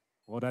 4.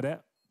 What at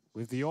it?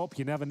 With the AWP,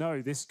 you never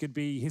know. This could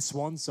be his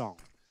swan song.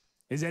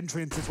 His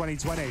entry into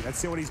 2020. Let's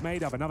see what he's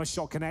made of. Another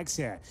shot connects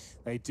here.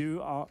 They're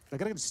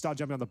going to start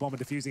jumping on the bomb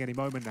and defusing any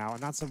moment now, and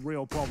that's a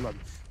real problem.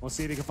 We'll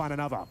see if he can find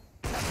another.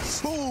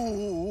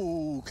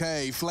 Ooh,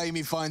 okay,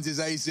 Flamey finds his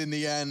ace in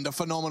the end. A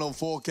phenomenal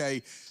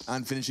 4K,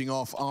 and finishing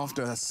off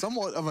after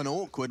somewhat of an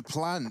awkward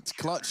plant.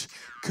 Clutch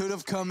could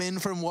have come in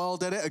from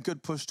World Edit. A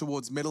good push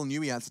towards middle. Knew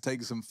he had to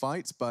take some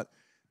fights, but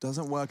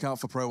doesn't work out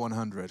for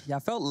Pro100. Yeah, I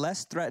felt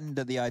less threatened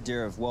at the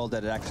idea of World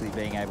Edit actually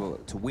being able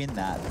to win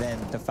that than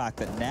the fact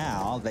that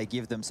now they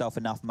give themselves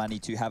enough money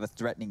to have a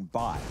threatening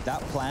buy. That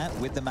plant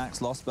with the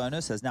max loss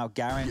bonus has now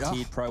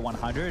guaranteed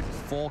Pro100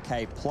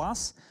 4K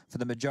plus for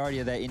the majority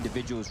of their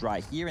individuals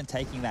right here, and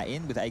taking that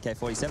in with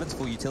AK-47's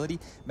full utility.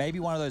 Maybe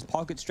one of those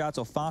pocket strats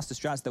or faster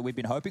strats that we've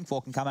been hoping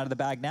for can come out of the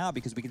bag now,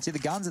 because we can see the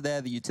guns are there,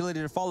 the utility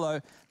to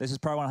follow. This is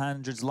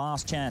Pro100's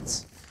last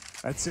chance.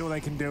 Let's see what they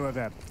can do with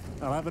it.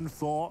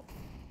 11-4.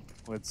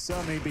 Would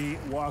certainly be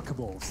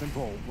workable.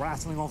 Simple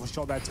rattling off a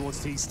shot there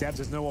towards T-steps.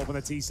 There's no AWP on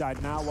the T side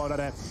now. Well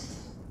done.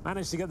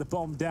 Managed to get the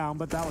bomb down,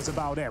 but that was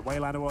about it.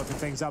 Waylander working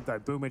things up though.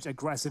 Boomich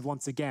aggressive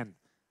once again.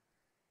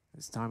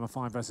 This time a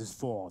 5 versus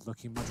 4.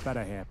 Looking much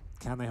better here.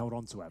 Can they hold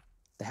on to it?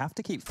 they have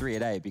to keep 3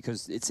 at A,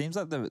 because it seems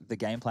like the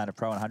game plan of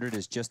Pro100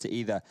 is just to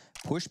either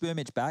push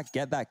Boomich back,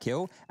 get that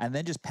kill, and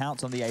then just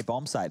pounce on the A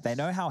bomb site. They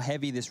know how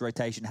heavy this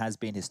rotation has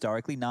been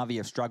historically. Na'Vi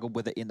have struggled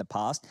with it in the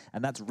past,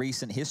 and that's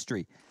recent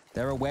history.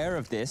 They're aware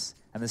of this,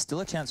 and there's still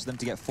a chance for them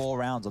to get 4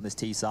 rounds on this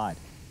T side.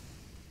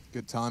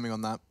 Good timing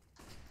on that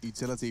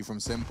utility from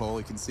Simple.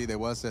 You can see they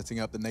were setting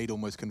up. The nade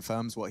almost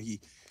confirms what he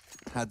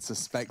had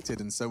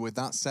suspected, and so with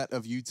that set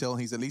of util,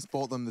 he's at least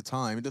bought them the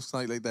time. It looks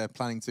like they're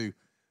planning to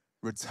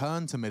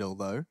return to middle,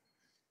 though.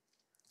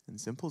 And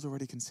Simple's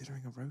already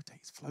considering a rotate.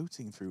 He's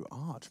floating through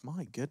Arch.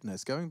 My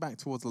goodness. Going back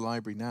towards the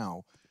library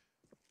now.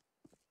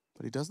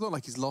 But he does look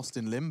like he's lost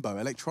in limbo.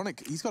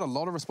 Electronic, he's got a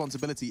lot of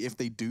responsibility if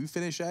they do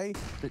finish A.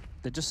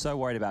 They're just so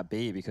worried about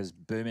B because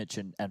Boomich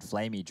and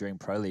Flamey during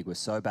Pro League were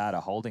so bad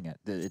at holding it.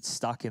 It's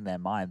stuck in their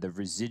mind. The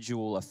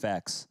residual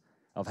effects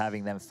of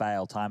having them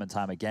fail time and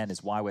time again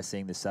is why we're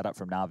seeing this setup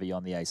from Na'Vi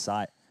on the A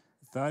site.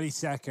 30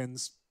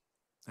 seconds.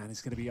 And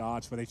it's going to be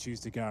Arch where they choose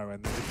to go.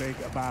 And there's a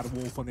big bad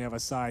wolf on the other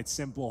side.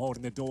 Simple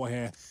holding the door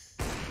here.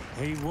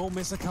 He will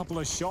miss a couple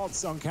of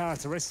shots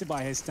uncharacteristic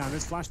by his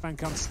standards. Flashbang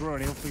comes through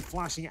and he'll be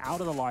flashing out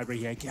of the library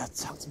here.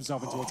 Tucks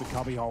himself in towards a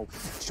cubby hole.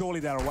 Surely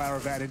they're aware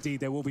of it. And indeed,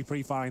 they will be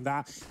pre-firing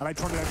that.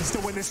 Electronic can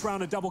still win this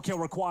round. A double kill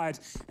required.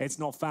 It's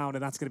not found.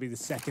 And that's going to be the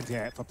second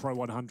hit for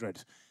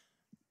Pro100.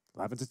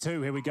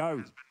 11-2. Here we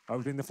go.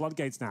 Opening the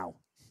floodgates now.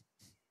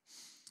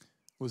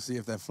 We'll see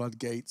if they're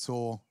floodgates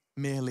or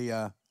merely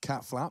a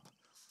cat flap.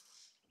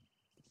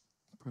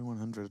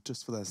 Pro100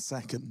 just for their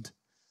second.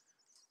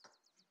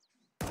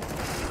 And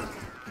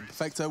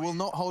Perfecto will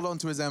not hold on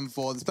to his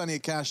M4. There's plenty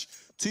of cash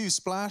to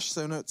splash,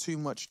 so not too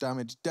much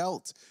damage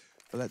dealt.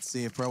 But let's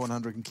see if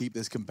Pro100 can keep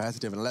this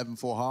competitive. An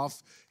 11-4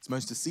 half. It's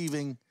most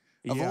deceiving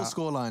of all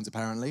score lines,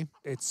 apparently.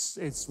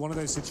 It's one of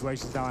those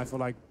situations now I feel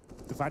like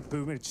the fact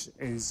Boomich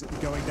is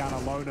going down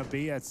alone at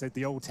B, it's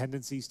the old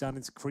tendency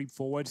starting to creep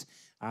forward.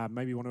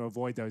 Maybe you want to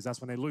avoid those. That's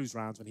when they lose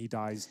rounds, when he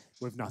dies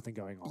with nothing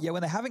going on. Yeah,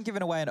 when they haven't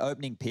given away an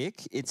opening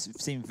pick, it's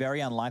seemed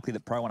very unlikely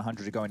that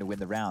Pro100 are going to win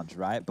the round,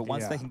 right? But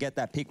once they can get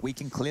that pick, we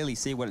can clearly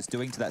see what it's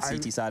doing to that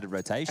CT-sided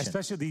rotation.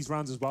 Especially these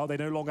rounds as well, they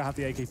no longer have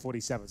the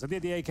AK-47. So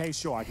the AK,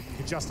 sure, you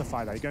can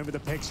justify that. You're going with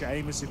the picture,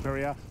 aim is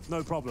superior,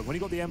 no problem. When you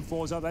got the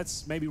M4s up,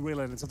 let's maybe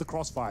reel in into the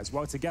crossfires,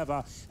 work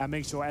together and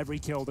make sure every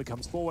kill that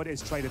comes forward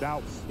is traded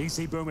out. You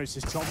see Boomich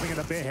just chomping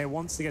at a bit here,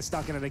 wants to get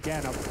stuck in it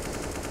again.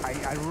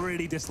 I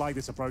really dislike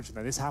this approach.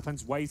 This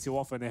happens way too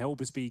often. He'll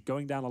just be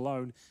going down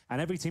alone, and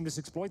every team just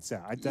exploits it.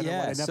 I don't know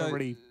why they never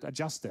really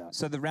adjust it.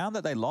 So the round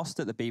that they lost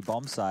at the B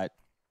bomb site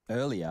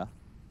earlier,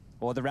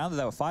 or the round that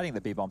they were fighting the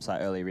B bomb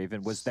site earlier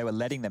even, was they were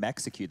letting them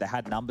execute. They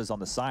had numbers on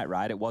the site,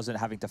 right? It wasn't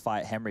having to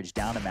fight hemorrhage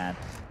down a man.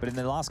 But in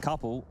the last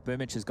couple,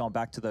 Boomich has gone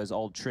back to those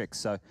old tricks.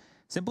 So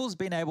Simple's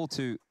been able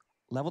to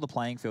level the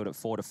playing field at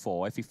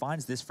 4-4. If he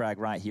finds this frag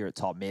right here at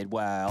top mid,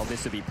 well,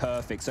 this would be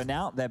perfect. So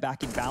now they're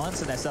back in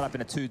balance and they're set up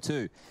in a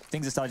 2-2.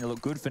 Things are starting to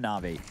look good for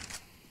Na'Vi.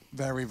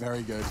 Very,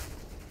 very good.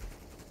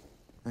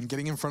 And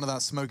getting in front of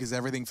that smoke is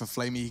everything for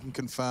Flamey. He can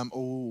confirm.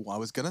 Oh, I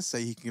was going to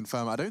say he can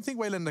confirm. I don't think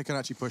Waylander can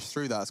actually push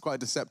through that. It's quite a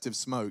deceptive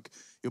smoke.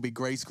 You'll be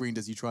gray screened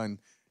as you try and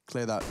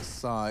clear that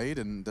side,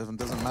 and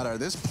doesn't matter at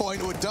this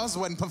point. Oh, it does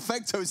when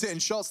Perfecto's hitting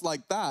shots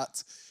like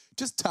that.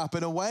 Just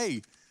tapping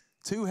away.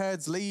 2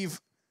 heads leave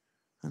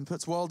and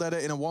puts World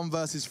Edit in a 1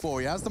 versus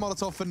 4. He has the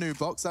Molotov for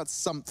Nubox. That's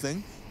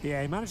something.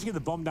 Yeah, he managed to get the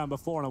bomb down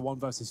before on a 1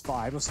 versus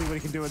 5. We'll see what he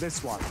can do with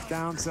this one.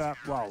 Down to,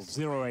 well,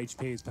 0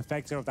 HP is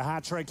Perfecto of the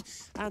hat trick,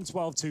 and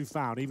 12-2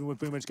 found. Even with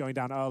Boomich going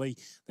down early,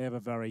 they have a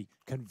very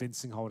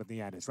convincing hold at the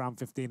end. It's round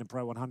 15 and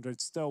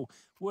Pro100 still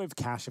with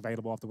cash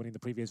available after winning the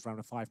previous round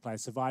of 5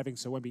 players surviving.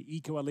 So won't be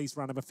eco at least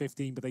round number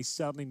 15, but they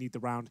certainly need the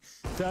round.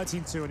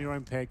 13-2 on your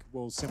own pick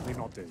will simply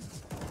not do.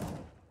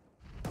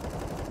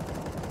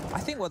 I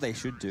think what they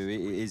should do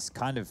is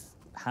kind of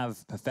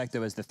have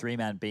Perfecto as the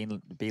 3-man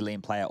B-lane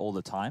player all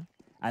the time.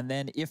 And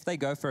then if they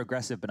go for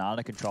aggressive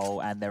banana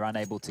control and they're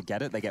unable to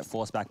get it, they get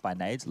forced back by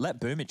nades, let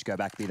Boomich go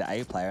back to be the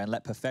A player and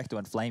let Perfecto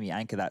and Flamey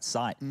anchor that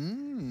site.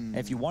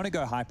 If you want to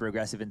go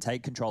hyper-aggressive and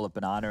take control of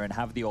banana and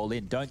have the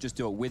all-in, don't just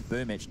do it with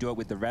Boomich, do it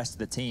with the rest of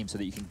the team so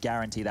that you can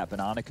guarantee that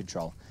banana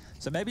control.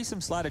 So maybe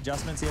some slight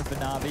adjustments here for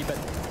Na'Vi, but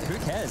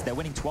who cares? They're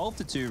winning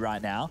 12-2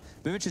 right now.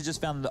 Boomich has just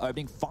found the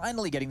opening,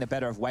 finally getting the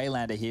better of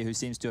Waylander here, who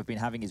seems to have been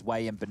having his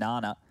way in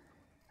banana.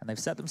 And they've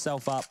set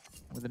themselves up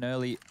with an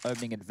early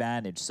opening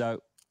advantage.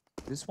 So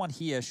this one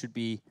here should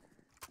be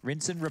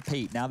rinse and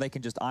repeat. Now they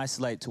can just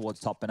isolate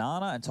towards top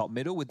banana and top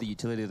middle with the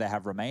utility they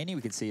have remaining.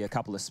 We can see a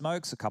couple of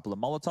smokes, a couple of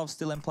Molotovs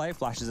still in play,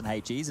 flashes and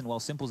HEs, and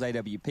while Simple's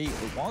AWP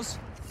it was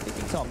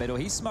picking top middle,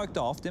 he's smoked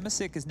off.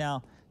 Dimasic is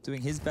now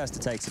doing his best to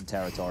take some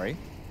territory.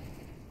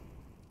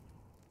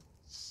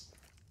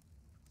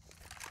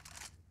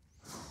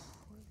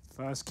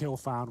 First kill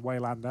found,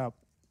 Waylander.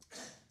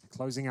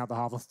 Closing out the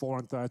half of 4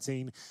 and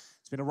 13.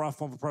 It's been a rough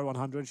one for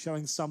Pro100,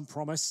 showing some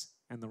promise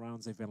in the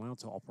rounds they've been allowed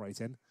to operate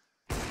in.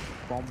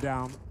 Bomb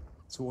down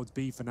towards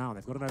B for now.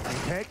 They've got an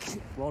opening pick.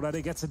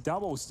 WorldEdit gets a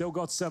double. Still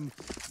got some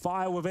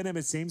fire within him,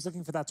 it seems,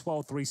 looking for that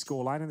 12-3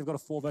 scoreline, and they've got a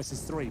 4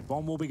 versus 3.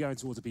 Bomb will be going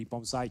towards a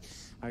B-bomb site,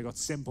 and we've got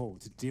Simple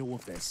to deal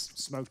with this.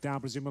 Smoke down,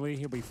 presumably.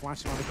 He'll be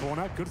flashing on the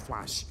corner. Good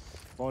flash.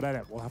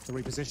 WorldEdit will have to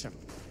reposition.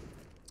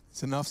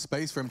 It's enough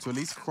space for him to at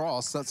least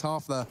cross. That's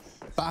half the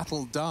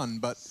battle done,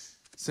 but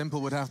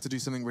Simple would have to do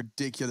something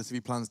ridiculous if he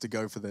plans to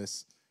go for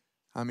this.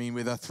 I mean,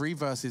 with a 3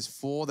 versus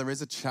 4, there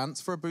is a chance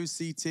for a boost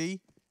CT.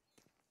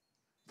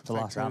 The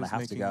last round, they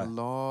have to go. Making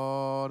a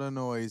lot of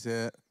noise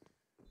here.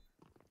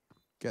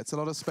 Gets a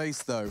lot of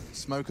space, though.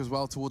 Smoke as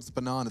well towards the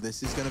banana.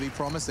 This is going to be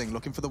promising.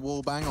 Looking for the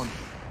wall bang on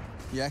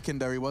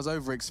Yekender. He was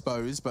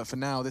overexposed, but for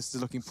now, this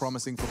is looking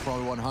promising for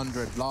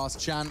Pro100. Last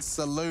chance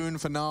saloon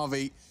for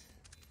Na'Vi.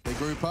 They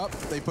group up,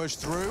 they push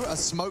through. A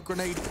smoke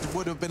grenade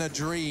would have been a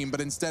dream, but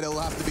instead it'll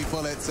have to be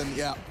bullets, and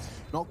yeah,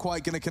 not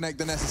quite going to connect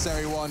the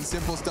necessary one.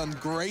 Simple's done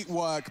great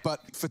work, but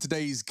for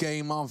today's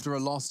game, after a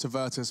loss to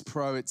Virtus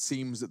Pro, it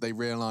seems that they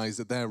realize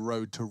that their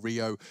road to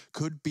Rio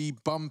could be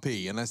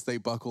bumpy unless they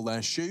buckle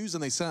their shoes,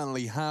 and they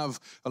certainly have,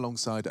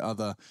 alongside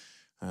other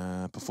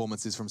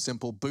performances from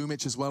Simple.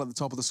 Boomich as well at the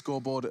top of the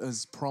scoreboard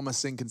is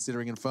promising,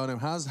 considering Inferno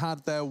has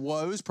had their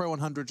woes.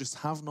 Pro100 just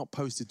have not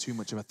posted too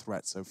much of a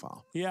threat so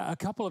far. Yeah, a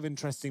couple of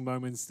interesting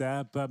moments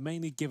there, but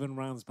mainly given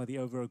rounds by the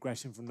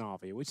over-aggression from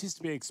Na'Vi, which is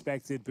to be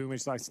expected.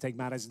 Boomich likes to take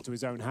matters into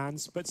his own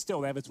hands, but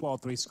still, they have a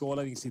 12-3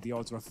 scoreline. You can see the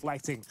odds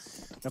reflecting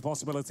the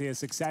possibility of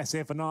success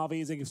here for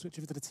Na'Vi as they can switch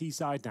over to the T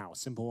side now.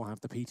 Simple will have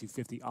the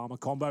P250 armor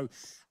combo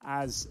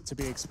as to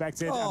be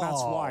expected, and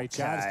that's why,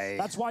 Chad.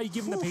 That's why you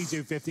give him the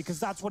P250, because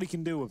that's what he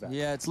can do with it.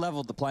 Yeah, it's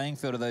leveled the playing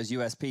field of those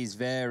USPs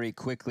very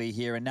quickly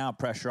here, and now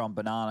pressure on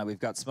Banana. We've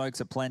got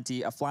smokes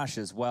aplenty, a flash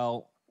as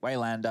well.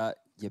 Waylander,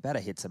 you better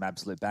hit some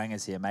absolute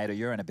bangers here, mate, or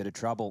you're in a bit of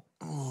trouble.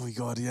 Oh, my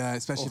God, yeah,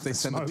 especially if they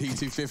send the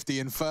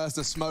P250 in first.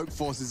 The smoke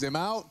forces him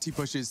out. He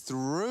pushes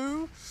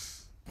through.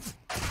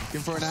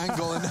 Looking for an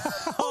angle, and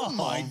oh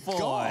my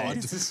God.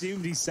 It's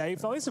assumed he's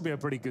safe. Oh, this will be a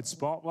pretty good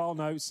spot. Well,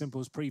 no,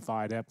 Simple's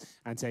pre-fired it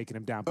and taking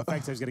him down.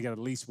 Perfecto's going to get at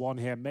least one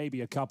here,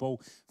 maybe a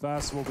couple.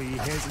 First will be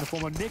his in the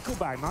form of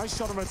Nickelback. Nice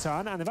shot on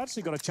return, and they've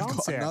actually got a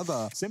chance here.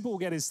 Another. Simple will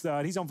get his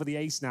third. He's on for the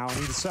ace now, and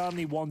he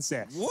certainly wants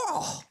it.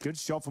 Whoa! Good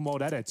shot from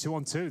WorldEdit.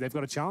 2-on-2. They've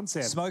got a chance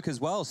here. Smoke as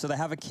well, so they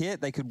have a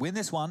kit. They could win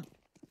this one.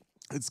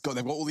 They've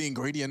got all the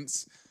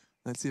ingredients.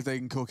 Let's see if they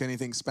can cook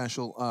anything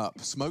special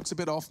up. Smoke's a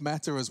bit off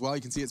meta as well.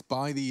 You can see it's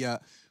by the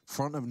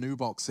front of new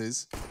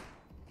boxes.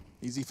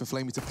 Easy for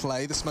Flamey to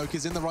play. The smoke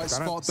is in the right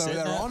spot, though.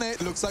 They're on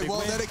it. Looks like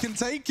WorldEdit can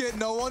take it.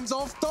 No one's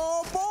off the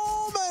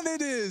bomb, and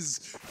it is.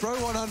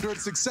 Pro100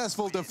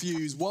 successful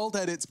defuse.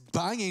 WorldEdit's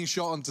banging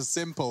shot onto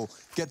Simple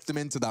gets them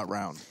into that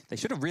round. They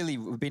should have really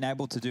been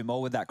able to do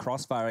more with that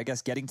crossfire. I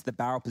guess getting to the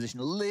barrel position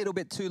a little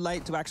bit too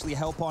late to actually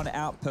help on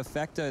out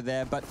Perfecto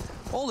there. But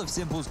all of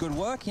Simple's good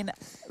work in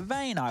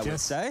vain, I would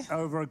say.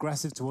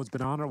 Over-aggressive towards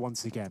Banana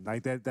once again.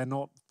 Like they're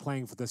not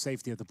playing for the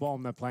safety of the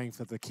bomb. They're playing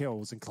for the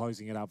kills and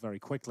closing it out very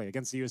quickly.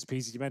 Against the USPs,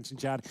 as you mentioned,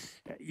 Chad,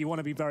 you want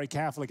to be very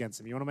careful against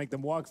them. You want to make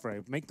them work for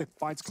it. Make the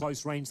fights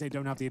close range. They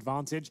don't have the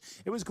advantage.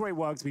 It was great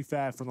work, to be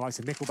fair, from the likes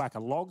of Nickelback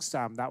and Logs.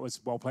 That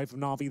was well played from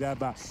Na'Vi there,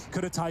 but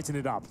could have tightened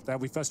it up. They'll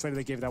be frustrated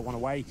they gave that one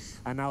away.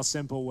 And now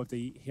Simple with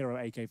the Hero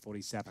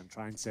AK-47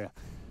 trying to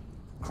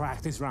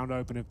crack this round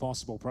open if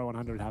possible.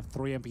 Pro100 have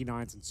 3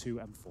 MP9s and 2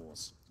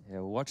 M4s. Yeah,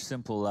 we'll watch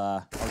Simple,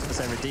 I was going to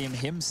say redeem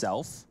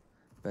himself,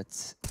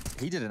 but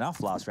he did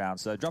enough last round.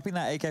 So dropping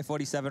that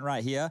AK-47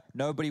 right here,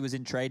 nobody was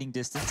in trading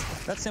distance.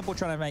 That's Simple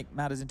trying to make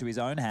matters into his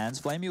own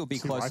hands. Flamey will be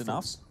close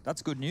enough.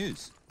 That's good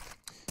news.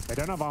 They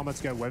don't have armor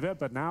to go with it,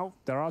 but now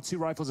there are 2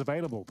 rifles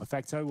available.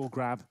 Perfecto will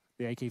grab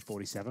the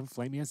AK-47.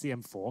 Flamey has the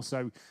M4,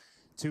 so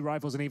 2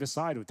 rifles on either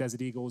side with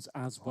Desert Eagles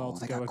as well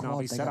to go with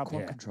Na'Vi set up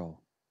here. Control.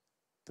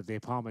 But the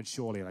apartment,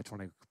 surely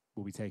Electronic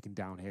will be taken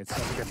down here. It's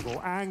such a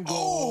difficult angle.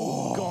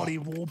 Oh, God, he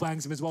wall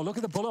bangs him as well. Look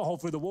at the bullet hole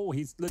through the wall.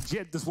 He's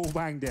legit just wall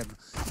banged him.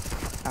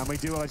 And we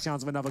do have a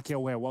chance of another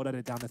kill here.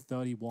 WorldEdit down to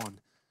 31.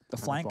 The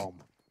flank.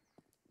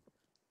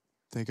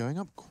 They're going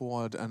up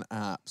quad and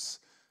apps.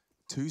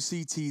 2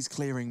 CTs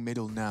clearing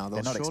middle now.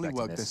 They'll surely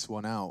work this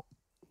one out.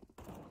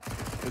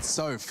 It's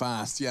so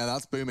fast. Yeah,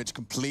 that's Boomich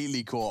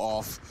completely caught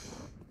off.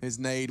 His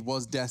nade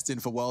was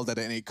destined for WorldEdit,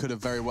 and it could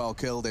have very well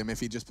killed him if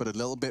he just put a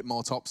little bit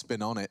more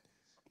topspin on it.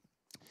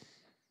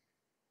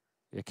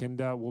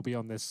 Yekender will be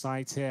on this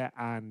site here,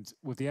 and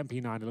with the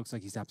MP9, it looks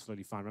like he's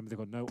absolutely fine. Remember, they've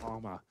got no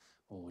armor.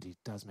 Oh, he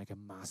does make a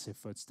massive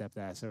footstep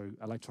there. So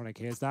Electronic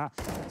hears that,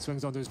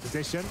 swings onto his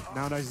position.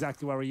 Now knows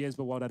exactly where he is,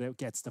 but WorldEdit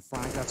gets the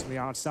frag. That's from the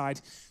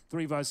outside.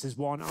 3 versus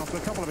 1. After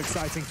a couple of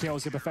exciting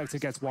kills, Perfecto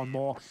gets one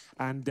more,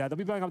 and they'll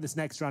be blowing up this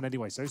next round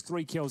anyway. So those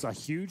 3 kills are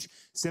huge.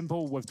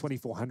 Simple with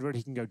 2400.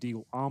 He can go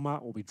deal armor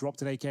or be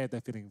dropped at AK if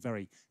they're feeling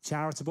very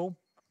charitable.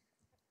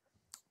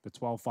 The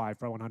 12-5,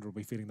 Pro100 will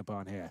be feeling the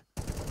burn here.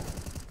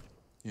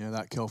 Yeah,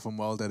 that kill from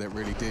WorldEdit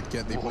really did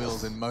get the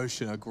wheels in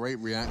motion. A great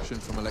reaction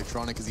from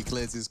Electronic as he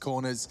clears his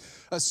corners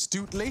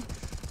astutely.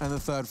 And the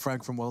 3rd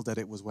frag from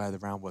WorldEdit was where the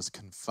round was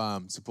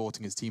confirmed,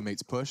 supporting his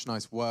teammates' push.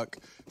 Nice work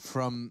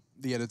from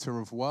the editor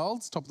of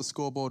Worlds. Top of the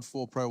scoreboard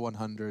for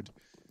Pro100.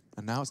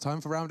 And now it's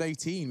time for round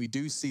 18. We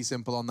do see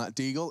Simple on that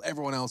Deagle.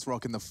 Everyone else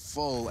rocking the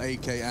full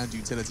AK and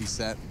utility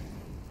set.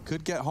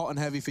 Could get hot and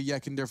heavy for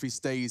Yekinder if he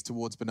stays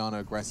towards Banana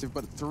aggressive,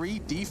 but 3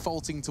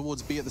 defaulting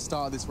towards B at the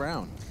start of this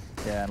round.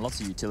 Yeah, and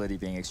lots of utility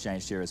being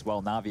exchanged here as well.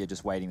 Na'Vi are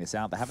just waiting this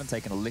out. They haven't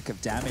taken a lick of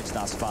damage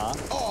thus far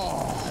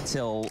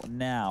until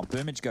now.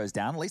 Boomage goes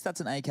down. At least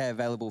that's an AK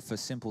available for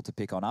Simple to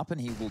pick on up, and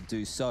he will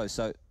do so.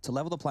 So to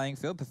level the playing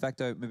field,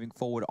 Perfecto moving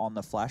forward on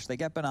the flash. They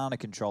get Banana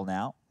control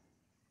now.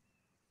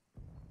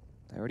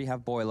 They already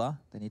have Boiler.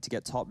 They need to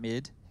get top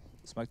mid.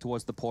 Smoke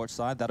towards the porch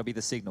side. That'll be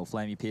the signal.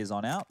 Flamey peers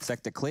on out.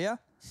 Sector clear.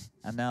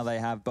 And now they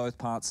have both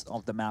parts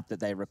of the map that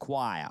they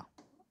require.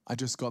 I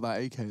just got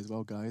that AK as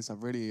well, guys. I'm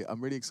really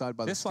excited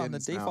by this the skins one,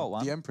 the now. default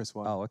one? The Empress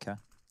one. Oh, okay.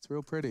 It's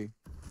real pretty.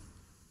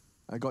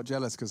 I got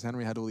jealous because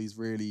Henry had all these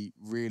really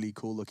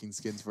cool looking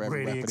skins for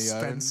every weapon he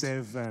owned. Really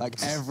expensive.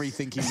 Like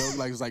everything he looked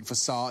like was like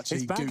Versace,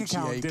 his bank Gucci,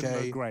 account AK.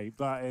 didn't look great,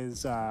 but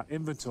his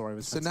inventory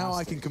was fantastic. So now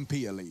I can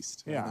compete at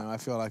least. Yeah. You know, I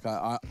feel like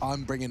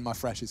I'm bringing my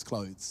freshest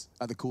clothes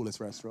at the coolest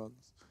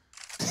restaurants.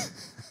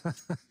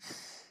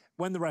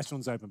 When the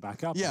restaurants open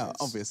back up. Yeah,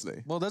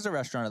 obviously. Well, there's a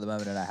restaurant at the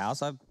moment in our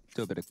house. I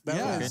do a bit of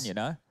cooking, you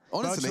know.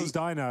 Honestly, Virtual's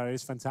Dino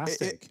is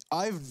fantastic.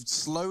 I've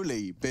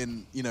slowly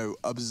been, you know,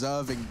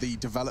 observing the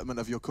development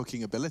of your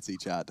cooking ability,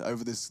 Chad,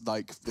 over this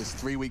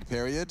 3-week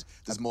period.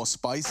 There's more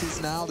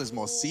spices now. There's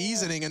more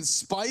seasoning and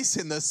spice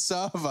in the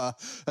server.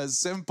 As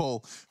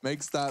Simple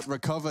makes that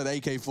recovered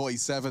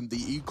AK-47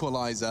 the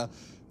equalizer.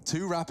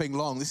 2 wrapping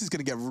long. This is going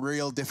to get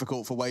real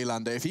difficult for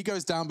Waylander. If he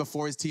goes down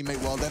before his teammate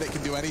Worldedit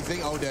can do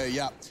anything, oh dear,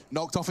 yeah.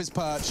 Knocked off his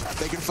perch.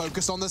 They can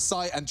focus on the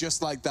site, and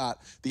just like that,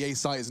 the A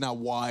site is now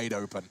wide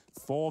open.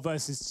 4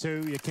 versus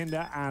 2,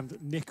 Yekinder and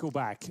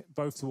Nickelback,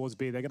 both towards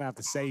B. They're going to have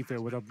to save here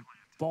with a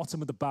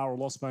bottom of the barrel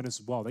loss bonus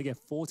as well. They get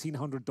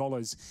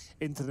 $1,400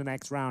 into the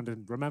next round,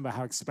 and remember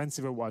how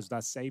expensive it was.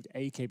 That saved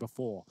AK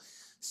before.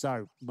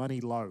 So,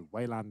 money low.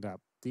 Waylander,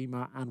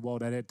 Dima, and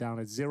Worldedit down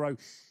at 0.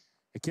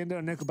 Yekinder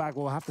and Nickelback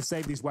will have to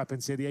save these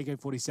weapons here. The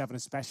AK-47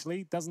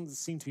 especially. Doesn't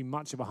seem to be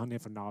much of a hunt here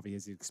for Na'Vi,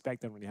 as you'd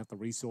expect. Don't really have the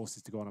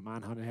resources to go on a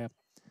manhunt here.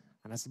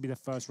 And that's to be the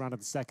first round of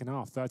the second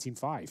half,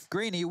 13-5.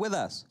 Green, are you with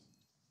us?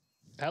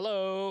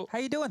 Hello. How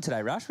you doing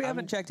today, Rush? We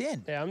haven't checked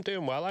in. Yeah, I'm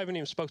doing well. I haven't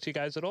even spoke to you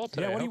guys at all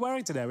today. Yeah, what are you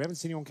wearing today? We haven't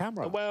seen you on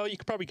camera. Well, you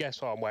could probably guess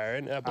what I'm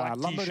wearing. A black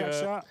lumberjack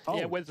shirt? Oh.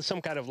 Yeah, with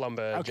some kind of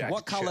lumberjack shirt.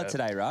 What color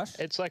today, Rush?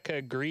 It's like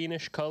a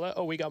greenish color.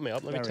 Oh, we got me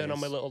up. Let me turn on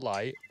my little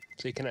light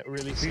so you can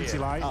really see Beauty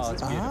it. light. Oh,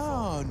 it's beautiful.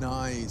 Oh,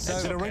 nice.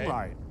 Is it a ring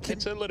light?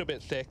 It's a little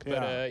bit thick,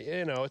 but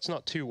you know, it's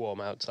not too warm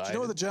outside. Do you know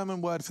what the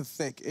German word for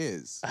thick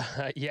is?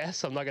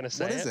 Yes, I'm not going to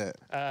say What is it?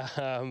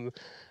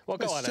 Well,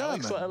 go on,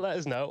 Alex. Let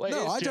us know.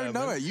 No, I don't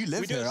know it. You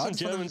live here. We do have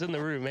some Germans in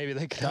the room. Maybe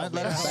they can. Don't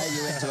let him bait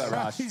you into it,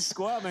 Rush. He's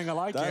squirming. I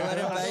like it. Don't let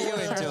him bait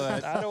you into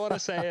it. I don't want to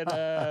say it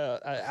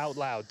out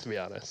loud, to be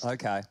honest.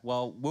 Okay,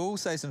 well, we'll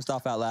say some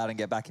stuff out loud and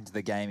get back into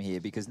the game here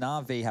because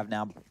Na'Vi have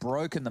now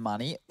broken the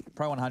money.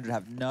 Pro100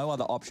 have no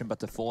other option but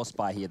to force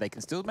buy here. They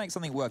can still make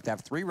something work. They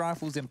have 3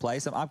 rifles in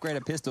place, some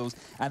upgraded pistols,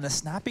 and the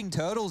Snapping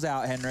Turtle's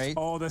out, Henry.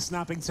 Oh, the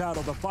Snapping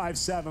Turtle, the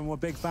 5.7. We're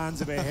big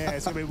fans of it here.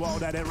 It's going to be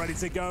Worldedit ready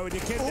to go. And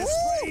Yekinder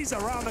squeeze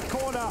around the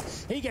corner.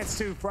 He gets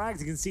 2 frags.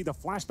 You can see the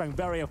flashbang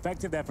very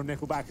effective there from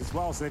Nickelback as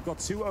well. So they've got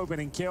 2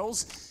 opening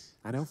kills.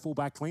 And he'll fall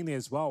back cleanly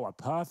as well. A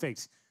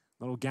perfect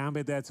little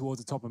gambit there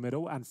towards the top of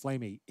middle. And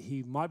Flamey,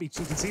 he might be...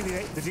 You can see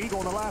the Deagle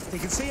on the left. He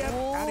can see him.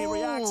 And he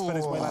reacts, but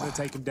it's Waylander to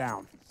take him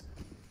down.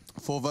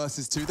 4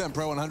 versus 2 then.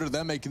 Pro100,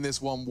 they're making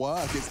this one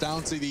work. It's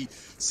down to the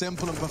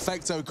Simple and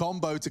Perfecto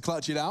combo to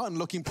clutch it out and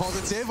looking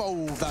positive.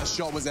 Oh, that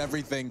shot was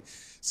everything.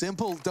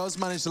 Simple does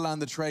manage to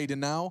land the trade and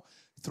now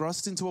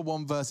thrust into a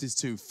 1 versus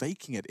 2,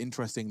 faking it,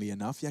 interestingly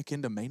enough.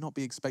 Yekinder may not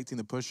be expecting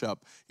the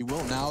push-up. He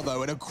will now,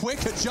 though, and a quick...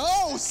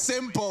 Oh,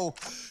 Simple!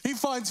 He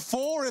finds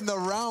 4 in the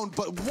round,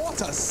 but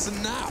what a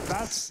snap!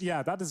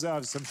 That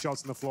deserves some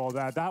shots on the floor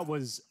there. That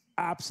was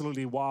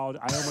absolutely wild.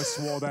 I almost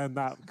swore then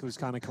that was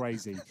kind of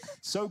crazy.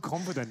 So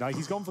confident. Like,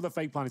 he's gone for the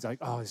fake plan. He's like,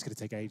 oh, it's going to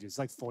take ages. It's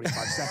like 45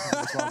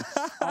 seconds. This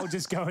one. I'll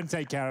just go and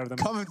take care of them.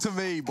 Come to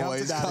me,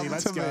 boys. Come to Daddy.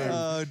 Let's go.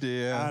 Oh,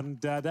 dear. And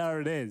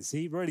there it is.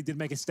 He really did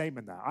make a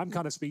statement there. I'm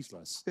kind of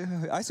speechless.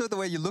 I saw the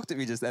way you looked at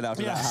me just then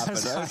after that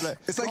happened. I was like,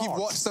 it's like you've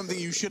watched something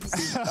you shouldn't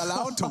be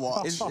allowed to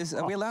watch.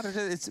 Are we allowed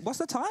to... What's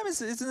the time?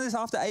 Isn't this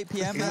after 8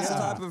 p.m.? That's the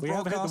type of we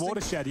haven't hit the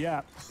watershed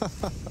yet.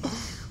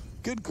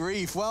 Good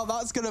grief. Well,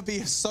 that's going to be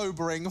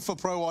sobering for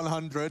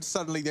Pro100.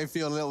 Suddenly they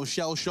feel a little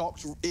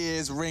shell-shocked,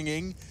 ears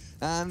ringing,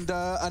 and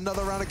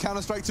another round of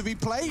Counter-Strike to be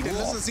played. It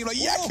doesn't seem like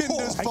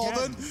Yekinder's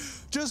bothered.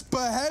 Just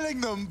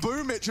beheading them.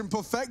 Boomich and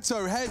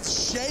Perfecto,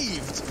 heads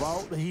shaved.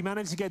 Well, he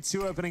managed to get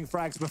 2 opening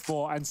frags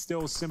before and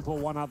still Simple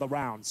won out the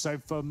round. So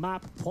for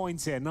map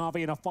points here,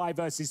 Na'Vi in a 5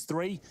 versus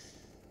 3.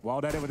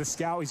 Worldedit with a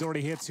scout. He's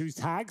already hit 2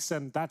 tags,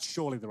 and that's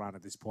surely the round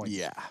at this point.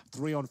 Yeah.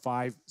 3 on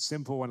 5.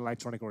 Simple and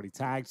Electronic already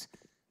tagged.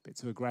 Bit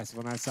too aggressive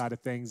on that side of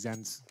things,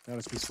 and they'll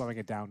just be slowing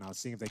it down now,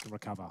 seeing if they can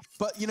recover.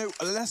 But, you know,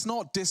 let's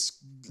not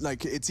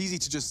it's easy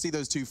to just see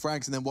those 2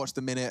 frags and then watch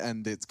the minute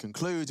and it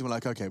concludes, and we're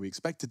like, okay, we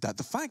expected that.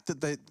 The fact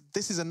that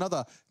this is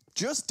another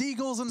just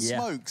Deagles and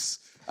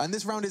Smokes And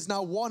this round is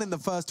now won in the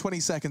first 20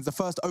 seconds, the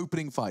first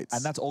opening fights.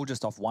 And that's all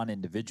just off one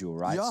individual,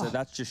 right? Yeah. So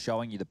that's just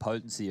showing you the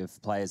potency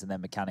of players and their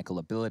mechanical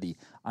ability.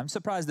 I'm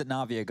surprised that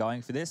Navi are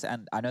going for this,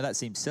 and I know that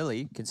seems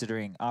silly,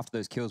 considering after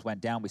those kills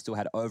went down, we still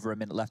had over a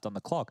minute left on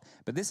the clock.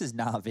 But this is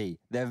Navi.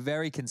 They're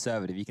very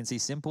conservative. You can see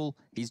Simple,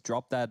 he's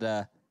dropped that...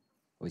 well,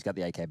 he's got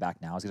the AK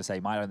back now. I was going to say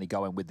he might only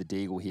go in with the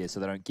Deagle here so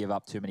they don't give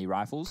up too many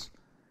rifles.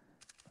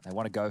 They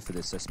want to go for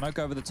this. So smoke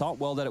over the top,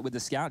 well at it with the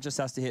scout, just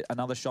has to hit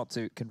another shot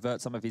to convert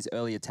some of his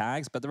earlier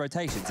tags, but the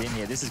rotation's in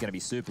here. This is going to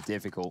be super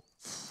difficult.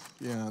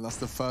 Yeah, that's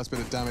the first bit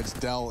of damage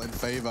dealt in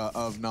favor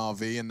of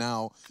Na'Vi, and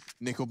now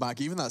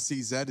Nickelback, even that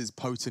CZ is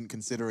potent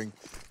considering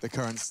the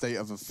current state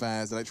of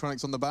affairs.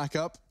 Electronics on the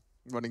backup,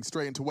 running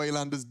straight into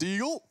Waylander's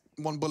Deagle.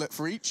 1 bullet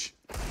for each.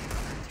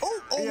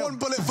 Oh, 1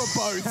 bullet for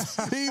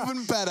both.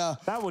 Even better.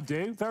 That would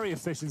do. Very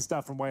efficient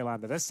stuff from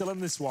Waylander. They're still in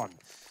this one.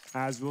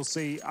 As we'll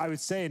see, I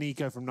would say an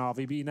eco from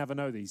Na'Vi, but you never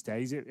know these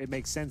days. It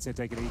makes sense to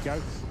take an eco.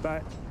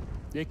 But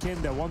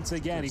Yakinda, once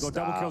again, he got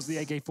double kills with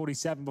the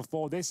AK-47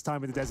 before, this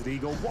time with the Desert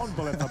Eagle. 1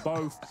 bullet for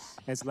both.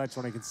 It's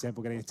Electronic and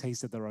Simple getting a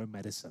taste of their own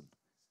medicine.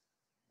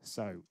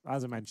 So,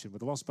 as I mentioned, with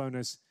the loss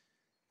bonus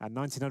and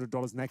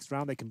 $1,900 next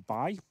round, they can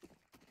buy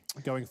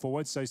going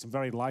forward. So some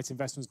very light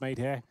investments made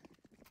here.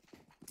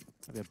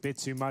 A bit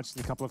too much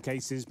in a couple of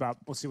cases, but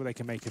we'll see what they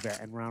can make of it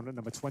in round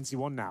number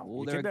 21 now.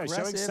 They're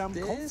showing some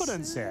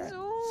confidence here.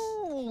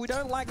 Ooh, we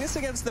don't like this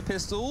against the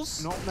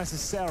pistols. Not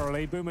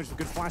necessarily. Boomers with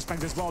good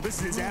flashbangs as well. This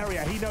is his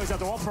area. He knows how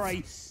to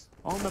operate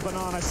on the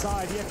banana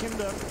side.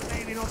 Yakinda,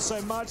 maybe not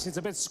so much. It's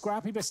a bit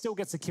scrappy, but still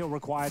gets a kill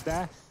required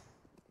there.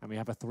 And we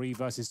have a 3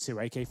 versus 2.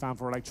 AK found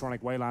for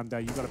Electronic.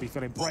 Waylander, you've got to be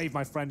feeling brave,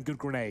 my friend. Good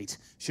grenade.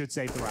 Should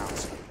save the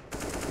round.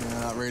 Yeah,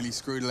 that really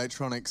screwed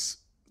Electronics'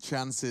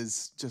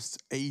 chances.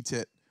 Just ate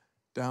it.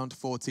 Down to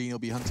 14, he'll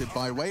be hunted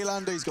by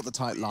Waylander. He's got the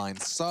tight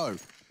lines. So,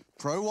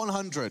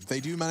 Pro100, they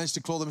do manage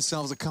to claw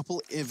themselves a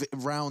couple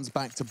of rounds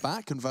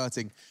back-to-back,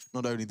 converting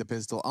not only the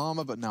pistol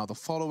armor, but now the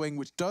following,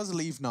 which does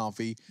leave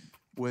Na'Vi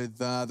with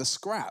the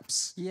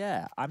scraps.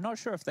 Yeah, I'm not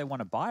sure if they want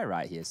to buy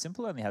right here.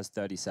 Simple only has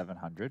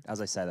 3,700.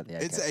 As I say that the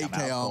AK It's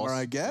AK armor,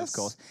 I guess. Of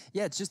course.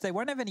 Yeah, it's just they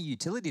won't have any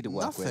utility to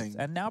work Nothing.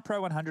 with. And now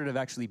Pro100 have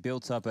actually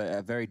built up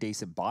a very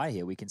decent buy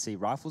here. We can see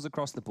rifles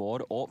across the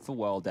board, AWP for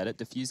World Edit,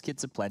 diffuse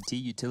kits are plenty,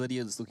 utility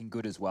is looking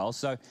good as well.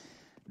 So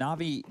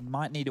Na'Vi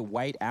might need to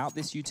wait out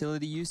this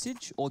utility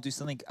usage or do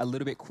something a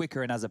little bit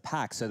quicker and as a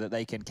pack so that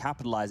they can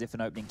capitalize if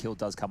an opening kill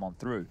does come on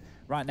through.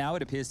 Right now,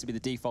 it appears to be the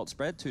default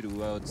spread, 2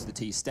 towards the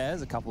T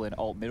stairs, a couple in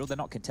alt middle. They're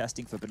not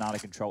contesting for banana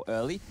control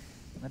early.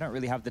 And they don't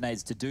really have the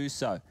nades to do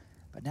so.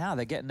 But now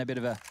they're getting a bit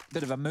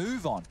of a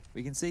move on.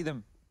 We can see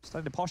them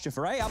starting to posture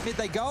for A. Up mid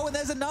they go, and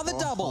there's another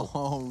double.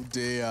 Oh,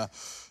 dear.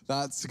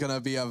 That's going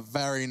to be a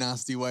very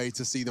nasty way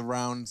to see the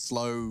round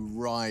slow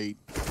right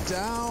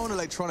down.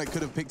 Electronic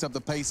could have picked up the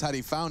pace had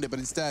he found it, but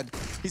instead,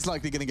 he's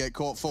likely going to get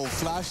caught full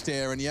flashed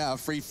here. And yeah, a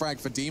free frag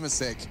for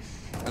Demasic.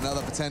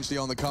 Another potentially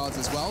on the cards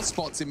as well.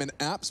 Spots him in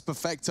apps.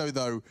 Perfecto,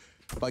 though,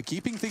 by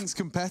keeping things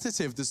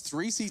competitive. There's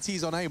 3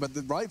 CTs on A, but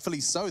rightfully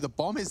so. The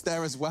bomb is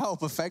there as well.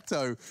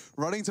 Perfecto.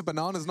 Running to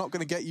Banana's not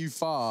going to get you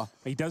far.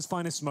 He does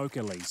find a smoke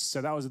at least.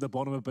 So that was at the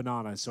bottom of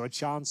Banana. So a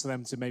chance for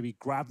them to maybe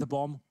grab the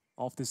bomb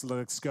off this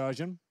little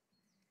excursion.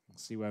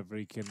 See whether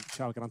he can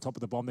get on top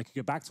of the bomb. They could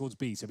go back towards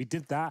B. So if he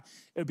did that,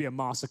 it would be a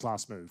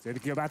masterclass move. They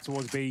could go back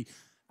towards B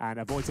and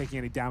avoid taking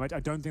any damage. I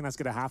don't think that's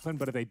going to happen,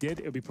 but if they did,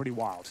 it would be pretty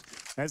wild.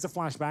 There's the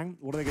flashbang.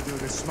 What are they going to do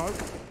with this smoke?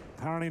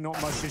 Apparently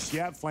not much just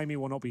yet. Flamey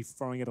will not be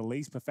throwing it at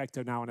least.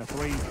 Perfecto now in a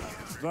 3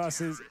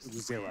 versus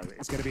 0.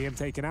 It's going to be him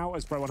taken out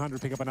as Pro100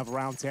 pick up another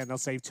round 10. They'll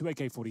save 2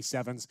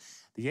 AK-47s,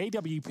 the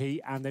AWP,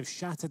 and they've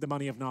shattered the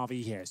money of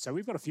Na'Vi here. So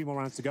we've got a few more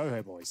rounds to go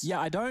here, boys. Yeah,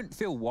 I don't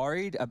feel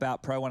worried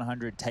about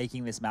Pro100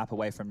 taking this map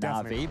away from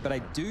Na'Vi, but I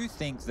do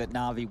think that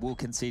Na'Vi will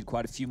concede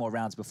quite a few more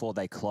rounds before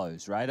they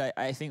close, right?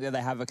 I think that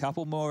they have a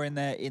couple more in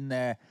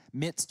their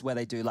midst where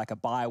they do like a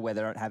buy where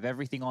they don't have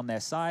everything on their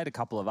side, a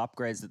couple of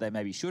upgrades that they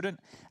maybe shouldn't,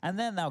 and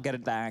then they'll get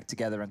their act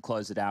together and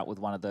close it out with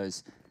one of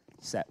those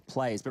set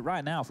plays. But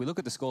right now, if we look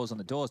at the scores on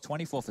the doors,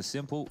 24 for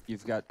Simple,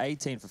 you've got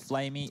 18 for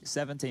Flamey,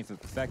 17 for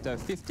Perfecto,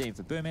 15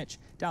 for Boomich.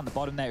 Down the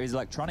bottom there is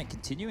Electronic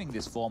continuing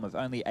this form of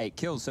only 8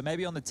 kills. So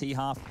maybe on the T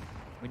half,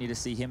 we need to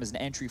see him as an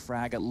entry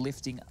fragger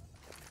lifting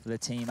the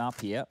team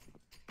up here.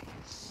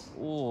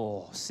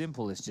 Oh,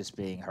 Simple is just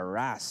being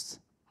harassed.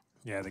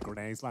 Yeah, the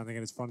grenades landing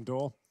at his front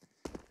door.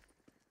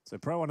 So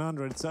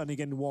Pro100 certainly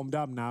getting warmed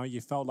up now.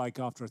 You felt like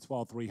after a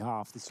 12-3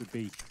 half, this would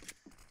be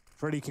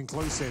pretty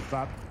conclusive,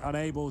 but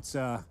unable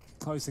to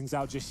close things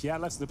out just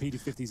yet. Less of the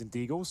P250s and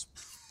Deagles.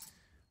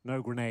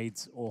 No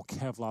grenades or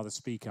Kevlar to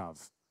speak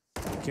of.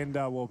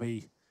 Kinder will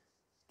be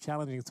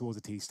challenging towards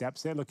the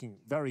T-steps. They're looking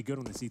very good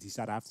on the CT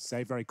side, I have to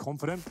say. Very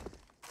confident.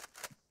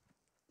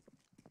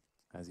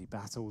 As he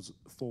battles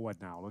forward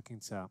now, looking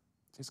to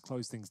just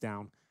close things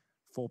down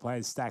 4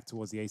 players stacked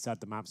towards the A side of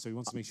the map, so he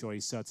wants to make sure he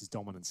asserts his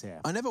dominance here.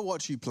 I never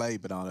watch you play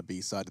Banana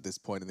B side at this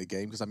point in the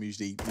game because I'm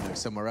usually,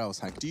 somewhere else,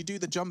 Hank. Do you do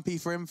the jumpy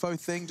for info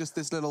thing, just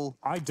this little...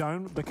 I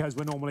don't, because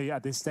we're normally,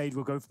 at this stage,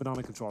 we'll go for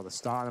Banana control at the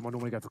start, and then we'll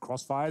normally go for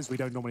crossfires. We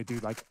don't normally do,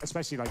 like,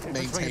 especially, like, if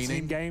it's a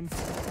team game,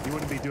 you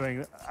wouldn't be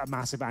doing a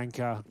massive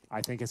anchor,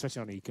 I think,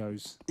 especially on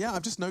ecos. Yeah,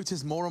 I've just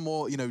noticed more and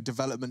more,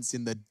 developments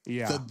in the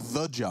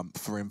jump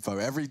for info.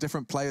 Every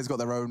different player's got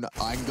their own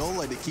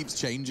angle, and it keeps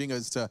changing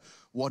as to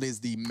what is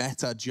the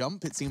meta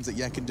jump. It seems that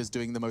Yekinda's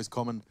doing the most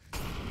common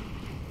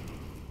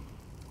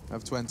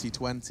of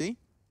 2020.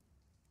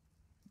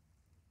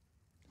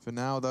 For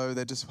now, though,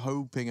 they're just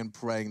hoping and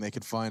praying they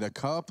could find a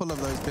couple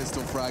of those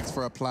pistol frags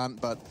for a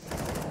plant, but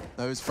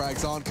those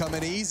frags aren't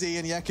coming easy,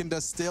 and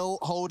Yekinda still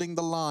holding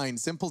the line.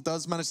 Simple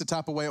does manage to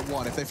tap away at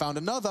 1. If they found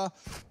another,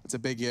 it's a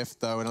big if,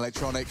 though. An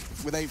Electronic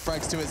with 8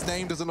 frags to its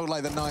name doesn't look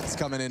like the 9th's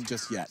coming in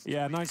just yet.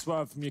 Yeah, nice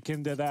work from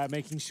Yekinda there,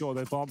 making sure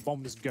the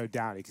bomb doesn't go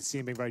down. You can see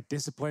him being very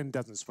disciplined,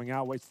 doesn't swing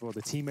out, waits for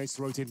the teammates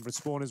to rotate in for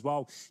spawn as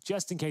well.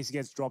 Just in case he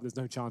gets dropped, there's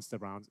no chance the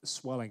round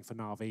swelling for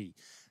NAVI.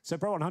 So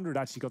Pro100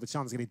 actually got the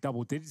chance of getting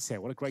double digits here.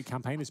 What a great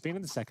campaign it's been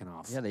in the second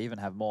half. Yeah, they even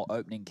have more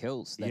opening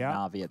kills than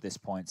NAVI at this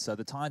point. So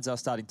the tides are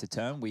starting to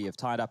turn. We have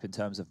tied up in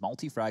terms of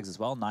multi-frags as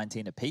well,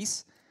 19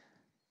 apiece,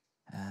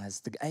 as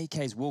the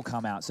AKs will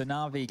come out. So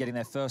NAVI getting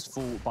their first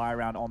full buy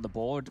round on the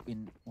board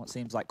in what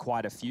seems like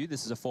quite a few.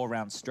 This is a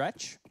 4-round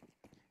stretch,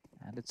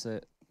 and it's a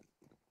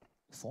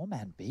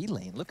 4-man B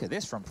lane. Look at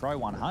this from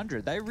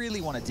Pro100. They really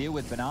want to deal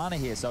with Banana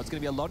here, so it's going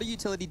to be a lot of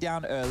utility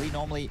down early.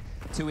 Normally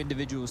 2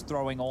 individuals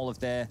throwing all of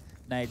their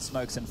nades,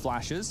 smokes, and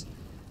flashes.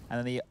 And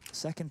then the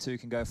second 2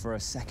 can go for a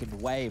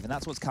second wave, and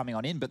that's what's coming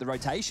on in. But the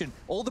rotation,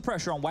 all the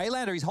pressure on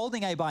Waylander. He's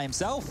holding A by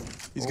himself.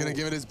 He's going to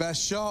give it his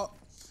best shot.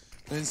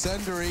 An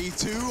Incendiary,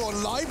 2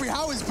 on Library.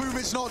 How is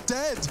Boomich not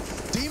dead?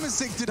 Demon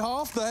Sick did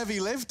half the heavy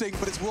lifting,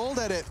 but it's walled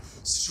at it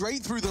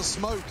straight through the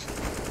smoke.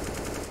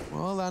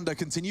 Waylander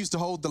continues to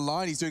hold the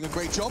line. He's doing a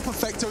great job.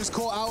 Perfecto's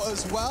caught out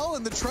as well.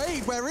 And the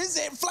trade, where is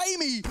it?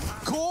 Flamey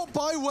caught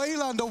by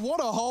Waylander.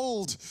 What a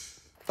hold.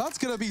 That's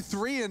going to be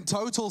 3 in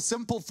total.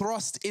 Simple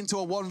thrust into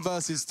a 1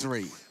 versus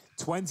 3.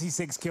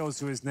 26 kills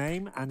to his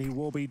name, and he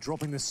will be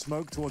dropping the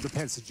smoke towards the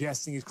pit,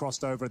 suggesting he's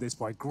crossed over at this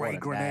point.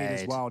 Great grenade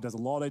as well, does a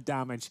lot of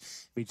damage.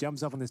 If he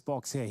jumps up on this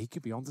box here, he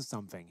could be onto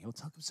something. He'll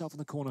tuck himself in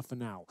the corner for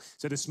now.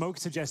 So the smoke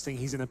suggesting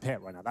he's in a pit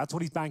right now. That's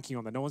what he's banking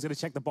on. That no one's going to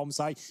check the bomb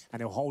site,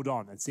 and he'll hold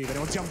on and see if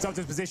anyone jumps up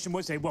to his position,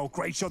 which they will.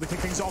 Great shot to kick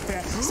things off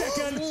here.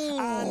 Second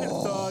and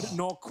third,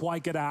 not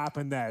quite going to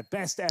happen there.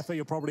 Best effort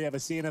you'll probably ever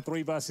see in a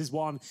 3 versus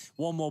 1.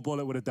 One more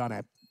bullet would have done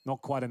it.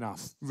 Not quite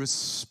enough.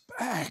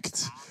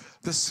 Respect.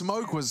 The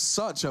smoke was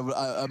such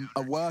a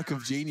work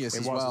of genius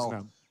as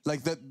well.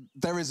 Like, that,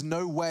 there is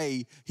no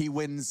way he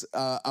wins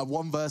a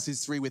 1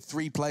 versus 3 with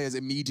 3 players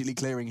immediately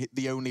clearing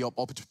the only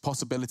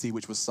possibility,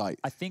 which was sight.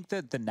 I think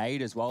that the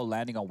nade as well,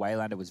 landing on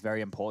Waylander, was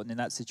very important in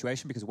that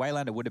situation, because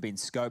Waylander would have been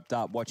scoped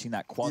up watching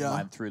that quad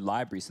line through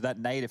Library. So that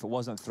nade, if it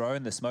wasn't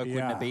thrown, the smoke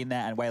wouldn't have been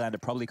there, and Waylander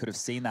probably could have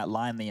seen that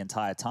line the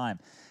entire time.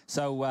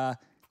 So,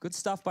 good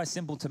stuff by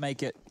Simple to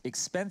make it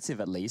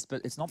expensive at least,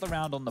 but it's not the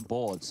round on the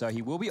board. So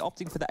he will be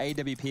opting for the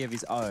AWP of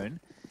his own.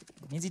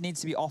 It means he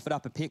needs to be offered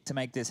up a pick to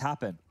make this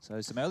happen.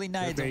 So some early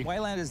nades, and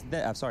Waylander's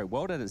there. I'm sorry,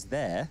 Worlder's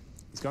there.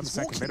 He's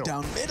walking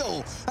down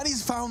middle, and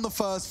he's found the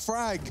first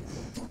frag.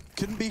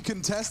 Couldn't be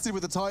contested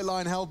with a tight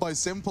line held by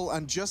Simple,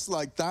 and just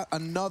like that,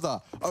 another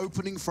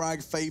opening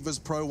frag favors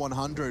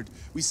Pro100.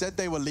 We said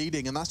they were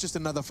leading, and that's just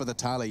another for the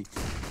tally.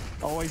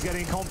 Oh, he's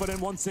getting confident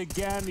once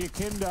again.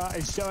 Yekinda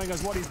is showing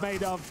us what he's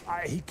made of.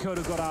 He could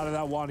have got out of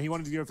that one. He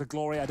wanted to go for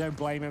glory. I don't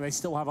blame him. They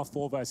still have a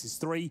 4 versus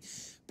 3.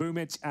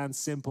 Boomich and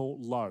Simple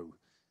low.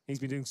 He's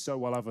been doing so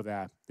well over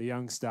there. The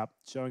youngster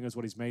showing us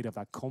what he's made of,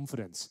 that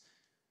confidence.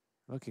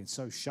 Looking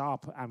so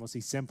sharp. And we'll see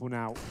Simple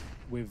now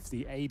with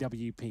the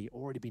AWP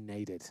already been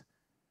naded.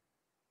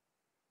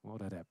 Well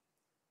done it.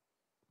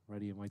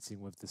 Ready and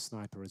waiting with the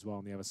sniper as well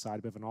on the other side.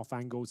 A bit of an off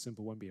angle.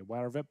 Simple won't be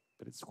aware of it,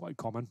 but it's quite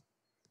common.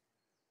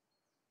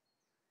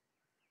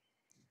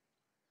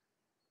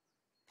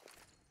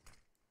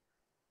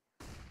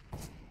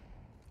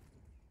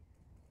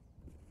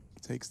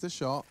 Takes the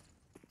shot.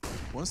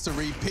 Wants to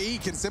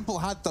re-peek, and Simple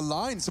had the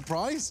line.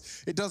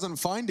 Surprise, it doesn't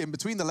find him.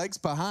 Between the legs,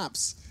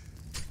 perhaps.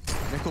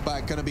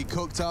 Nickelback going to be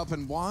cooked up,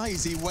 and why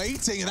is he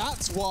waiting?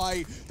 That's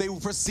why they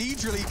will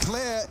procedurally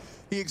clear.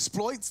 He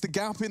exploits the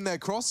gap in their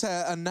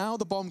crosshair, and now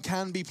the bomb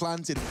can be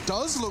planted. It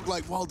does look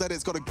like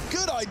WildEdit's got a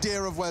good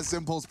idea of where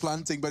Simple's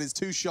planting, but his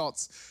 2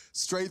 shots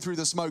straight through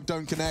the smoke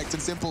don't connect,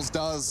 and Simple's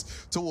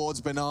does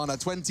towards Banana.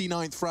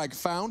 29th frag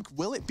found.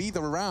 Will it be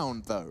the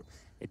round, though?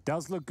 It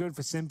does look good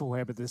for Simple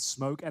here, but the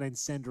smoke and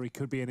Incendiary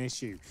could be an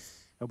issue.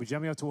 He'll be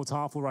jumping up towards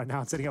Harful right now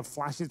and setting up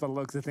flashes by the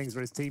looks of things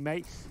for his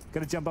teammate.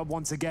 Going to jump up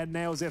once again,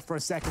 nails it for a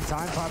second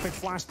time. Perfect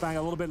flashbang,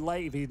 a little bit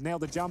late. If he'd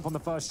nailed the jump on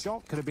the first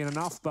shot, could have been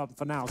enough, but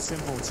for now,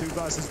 Simple, 2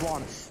 versus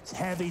 1. It's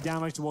heavy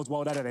damage towards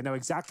WildEdit. They know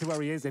exactly where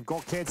he is. They've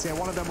got kits here.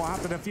 One of them will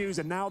have to defuse,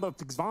 and now the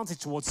advantage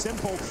towards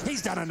Simple.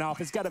 He's done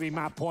enough. It's got to be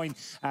map point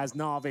as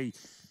NAVI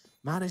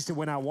managed to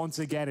win out once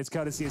again. It's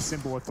courtesy of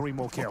Simple with 3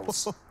 more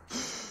kills.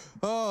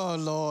 Oh,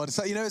 Lord.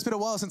 So, you know, it's been a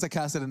while since I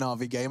casted a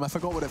NAVI game. I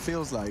forgot what it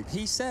feels like.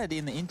 He said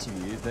in the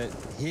interview that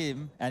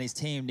him and his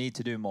team need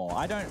to do more.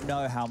 I don't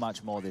know how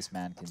much more this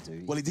man can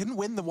do. Well, he didn't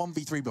win the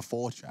 1v3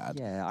 before, Chad.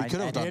 Yeah, he could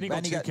have done. He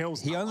only got 2 kills.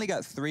 He only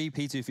got 3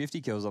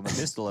 P250 kills on the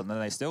pistol, and then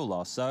they still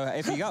lost. So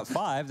if he got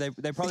 5,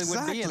 they probably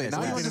wouldn't be in this.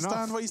 Now you match.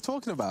 understand what he's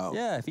talking about.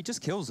 Yeah, if he just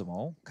kills them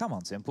all. Come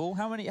on, Simple.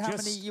 How many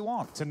you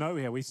want? To know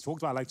here, we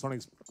talked about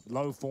Electronic's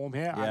low form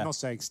here. Yeah. I'm not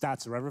saying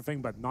stats are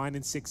everything, but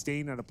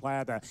 9-16 and a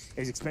player that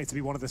is expected to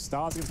be one of the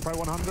stars against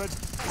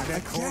Pro100. And they're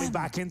crawling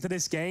back into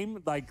this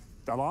game. Like,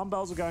 the alarm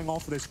bells are going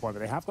off at this point.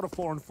 But they have got a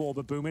 4-4,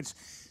 but Boomich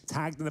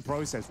tagged in the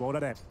process. Rolled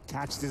at it,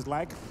 catched his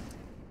leg.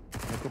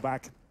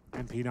 Nickelback,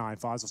 MP9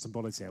 fires off some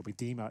bullets here. It'll be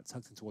Dima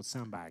tucked in towards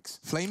sandbags.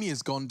 Flamey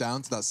has gone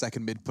down to that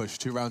second mid push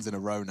 2 rounds in a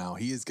row now.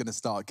 He is going to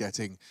start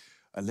getting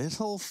a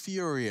little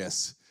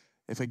furious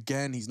if,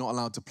 again, he's not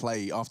allowed to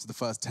play after the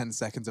first 10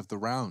 seconds of the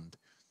round.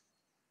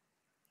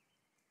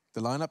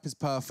 The lineup is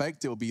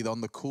perfect. It will be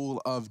on the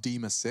call of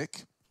Dima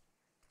Sick.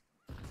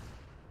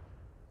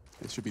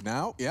 It should be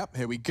now. Yep,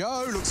 here we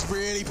go. Looks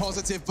really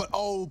positive, but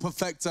oh,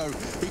 Perfecto.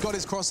 He got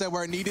his crosshair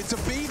where it needed to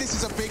be. This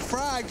is a big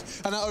frag,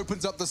 and that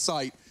opens up the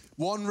site.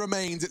 1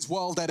 remains. It's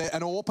World Edit,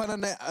 an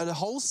AWP and a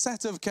whole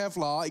set of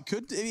Kevlar. It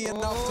could be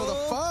enough for the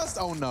first.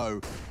 Oh, no.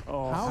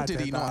 Oh, how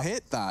did he not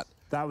hit that?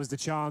 That was the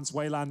chance.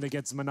 Waylander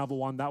gets him another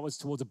one. That was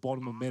towards the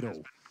bottom of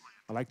middle.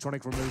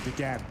 Electronic removed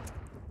again.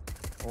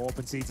 AWP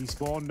and CT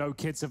spawn. No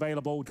kits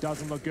available.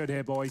 Doesn't look good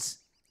here, boys.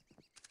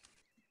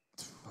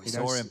 He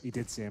saw him. He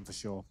did see him for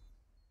sure.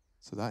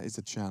 So that is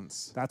a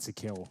chance. That's a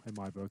kill in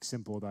my book.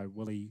 Simple, though.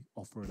 Will he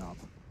offer it up?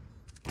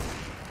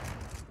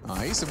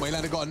 Nice, and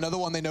Waylander got another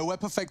one. They know where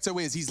Perfecto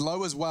is. He's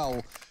low as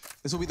well.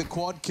 This will be the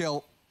quad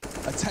kill.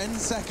 A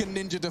 10-second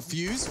ninja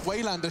defuse.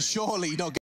 Waylander surely not